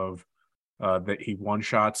loop of that he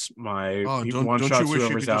one-shots my don't you wish you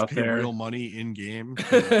could just pay real money in game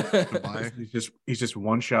to buy? He's just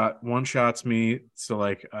one-shots me. So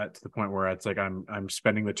like to the point where it's like I'm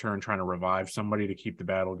spending the turn trying to revive somebody to keep the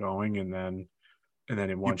battle going, and then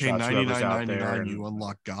in one shot, $99.99, you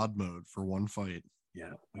unlock God mode for one fight.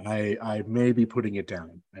 Yeah, I may be putting it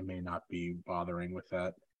down. I may not be bothering with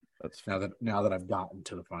that. That's now that I've gotten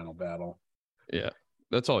to the final battle. Yeah,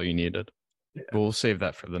 that's all you needed. Yeah. We'll save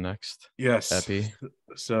that for the next. Yes. Epi.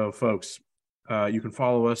 So, folks, you can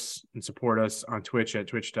follow us and support us on Twitch at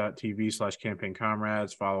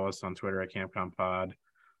twitch.tv/campaignComrades. Follow us on Twitter at CampComPod.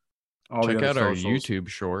 Check out our YouTube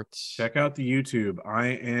shorts. Check out the YouTube. I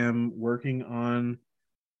am working on,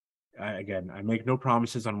 I make no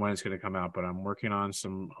promises on when it's going to come out, but I'm working on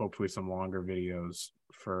hopefully some longer videos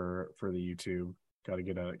for the YouTube. Got to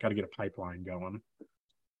get a pipeline going.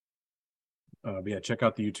 But yeah, check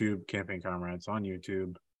out the YouTube Campaign Comrades on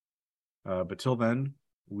YouTube. But till then,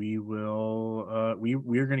 we will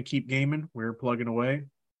we're going to keep gaming. We're plugging away.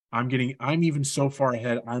 I'm even so far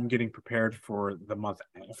ahead. I'm getting prepared for the month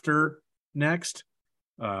after next.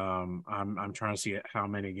 I'm trying to see how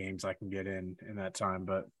many games I can get in that time,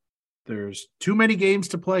 but there's too many games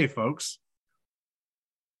to play, folks.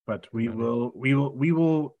 But we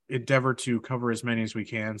will endeavor to cover as many as we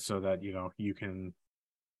can, so that you can,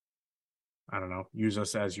 I don't know, use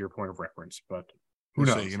us as your point of reference. But who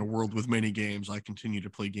knows? Say, in a world with many games, I continue to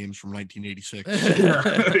play games from 1986. Yeah.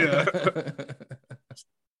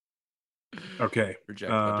 Okay.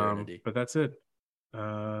 Reject modernity. But that's it.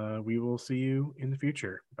 We will see you in the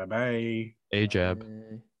future. Bye-bye. A-jab.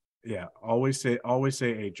 Yeah. Always say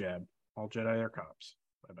A-jab. All Jedi are cops.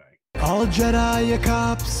 Bye-bye. All Jedi are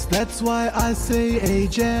cops. That's why I say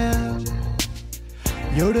A-jab.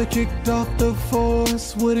 Yoda kicked off the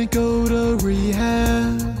Force, wouldn't go to rehab.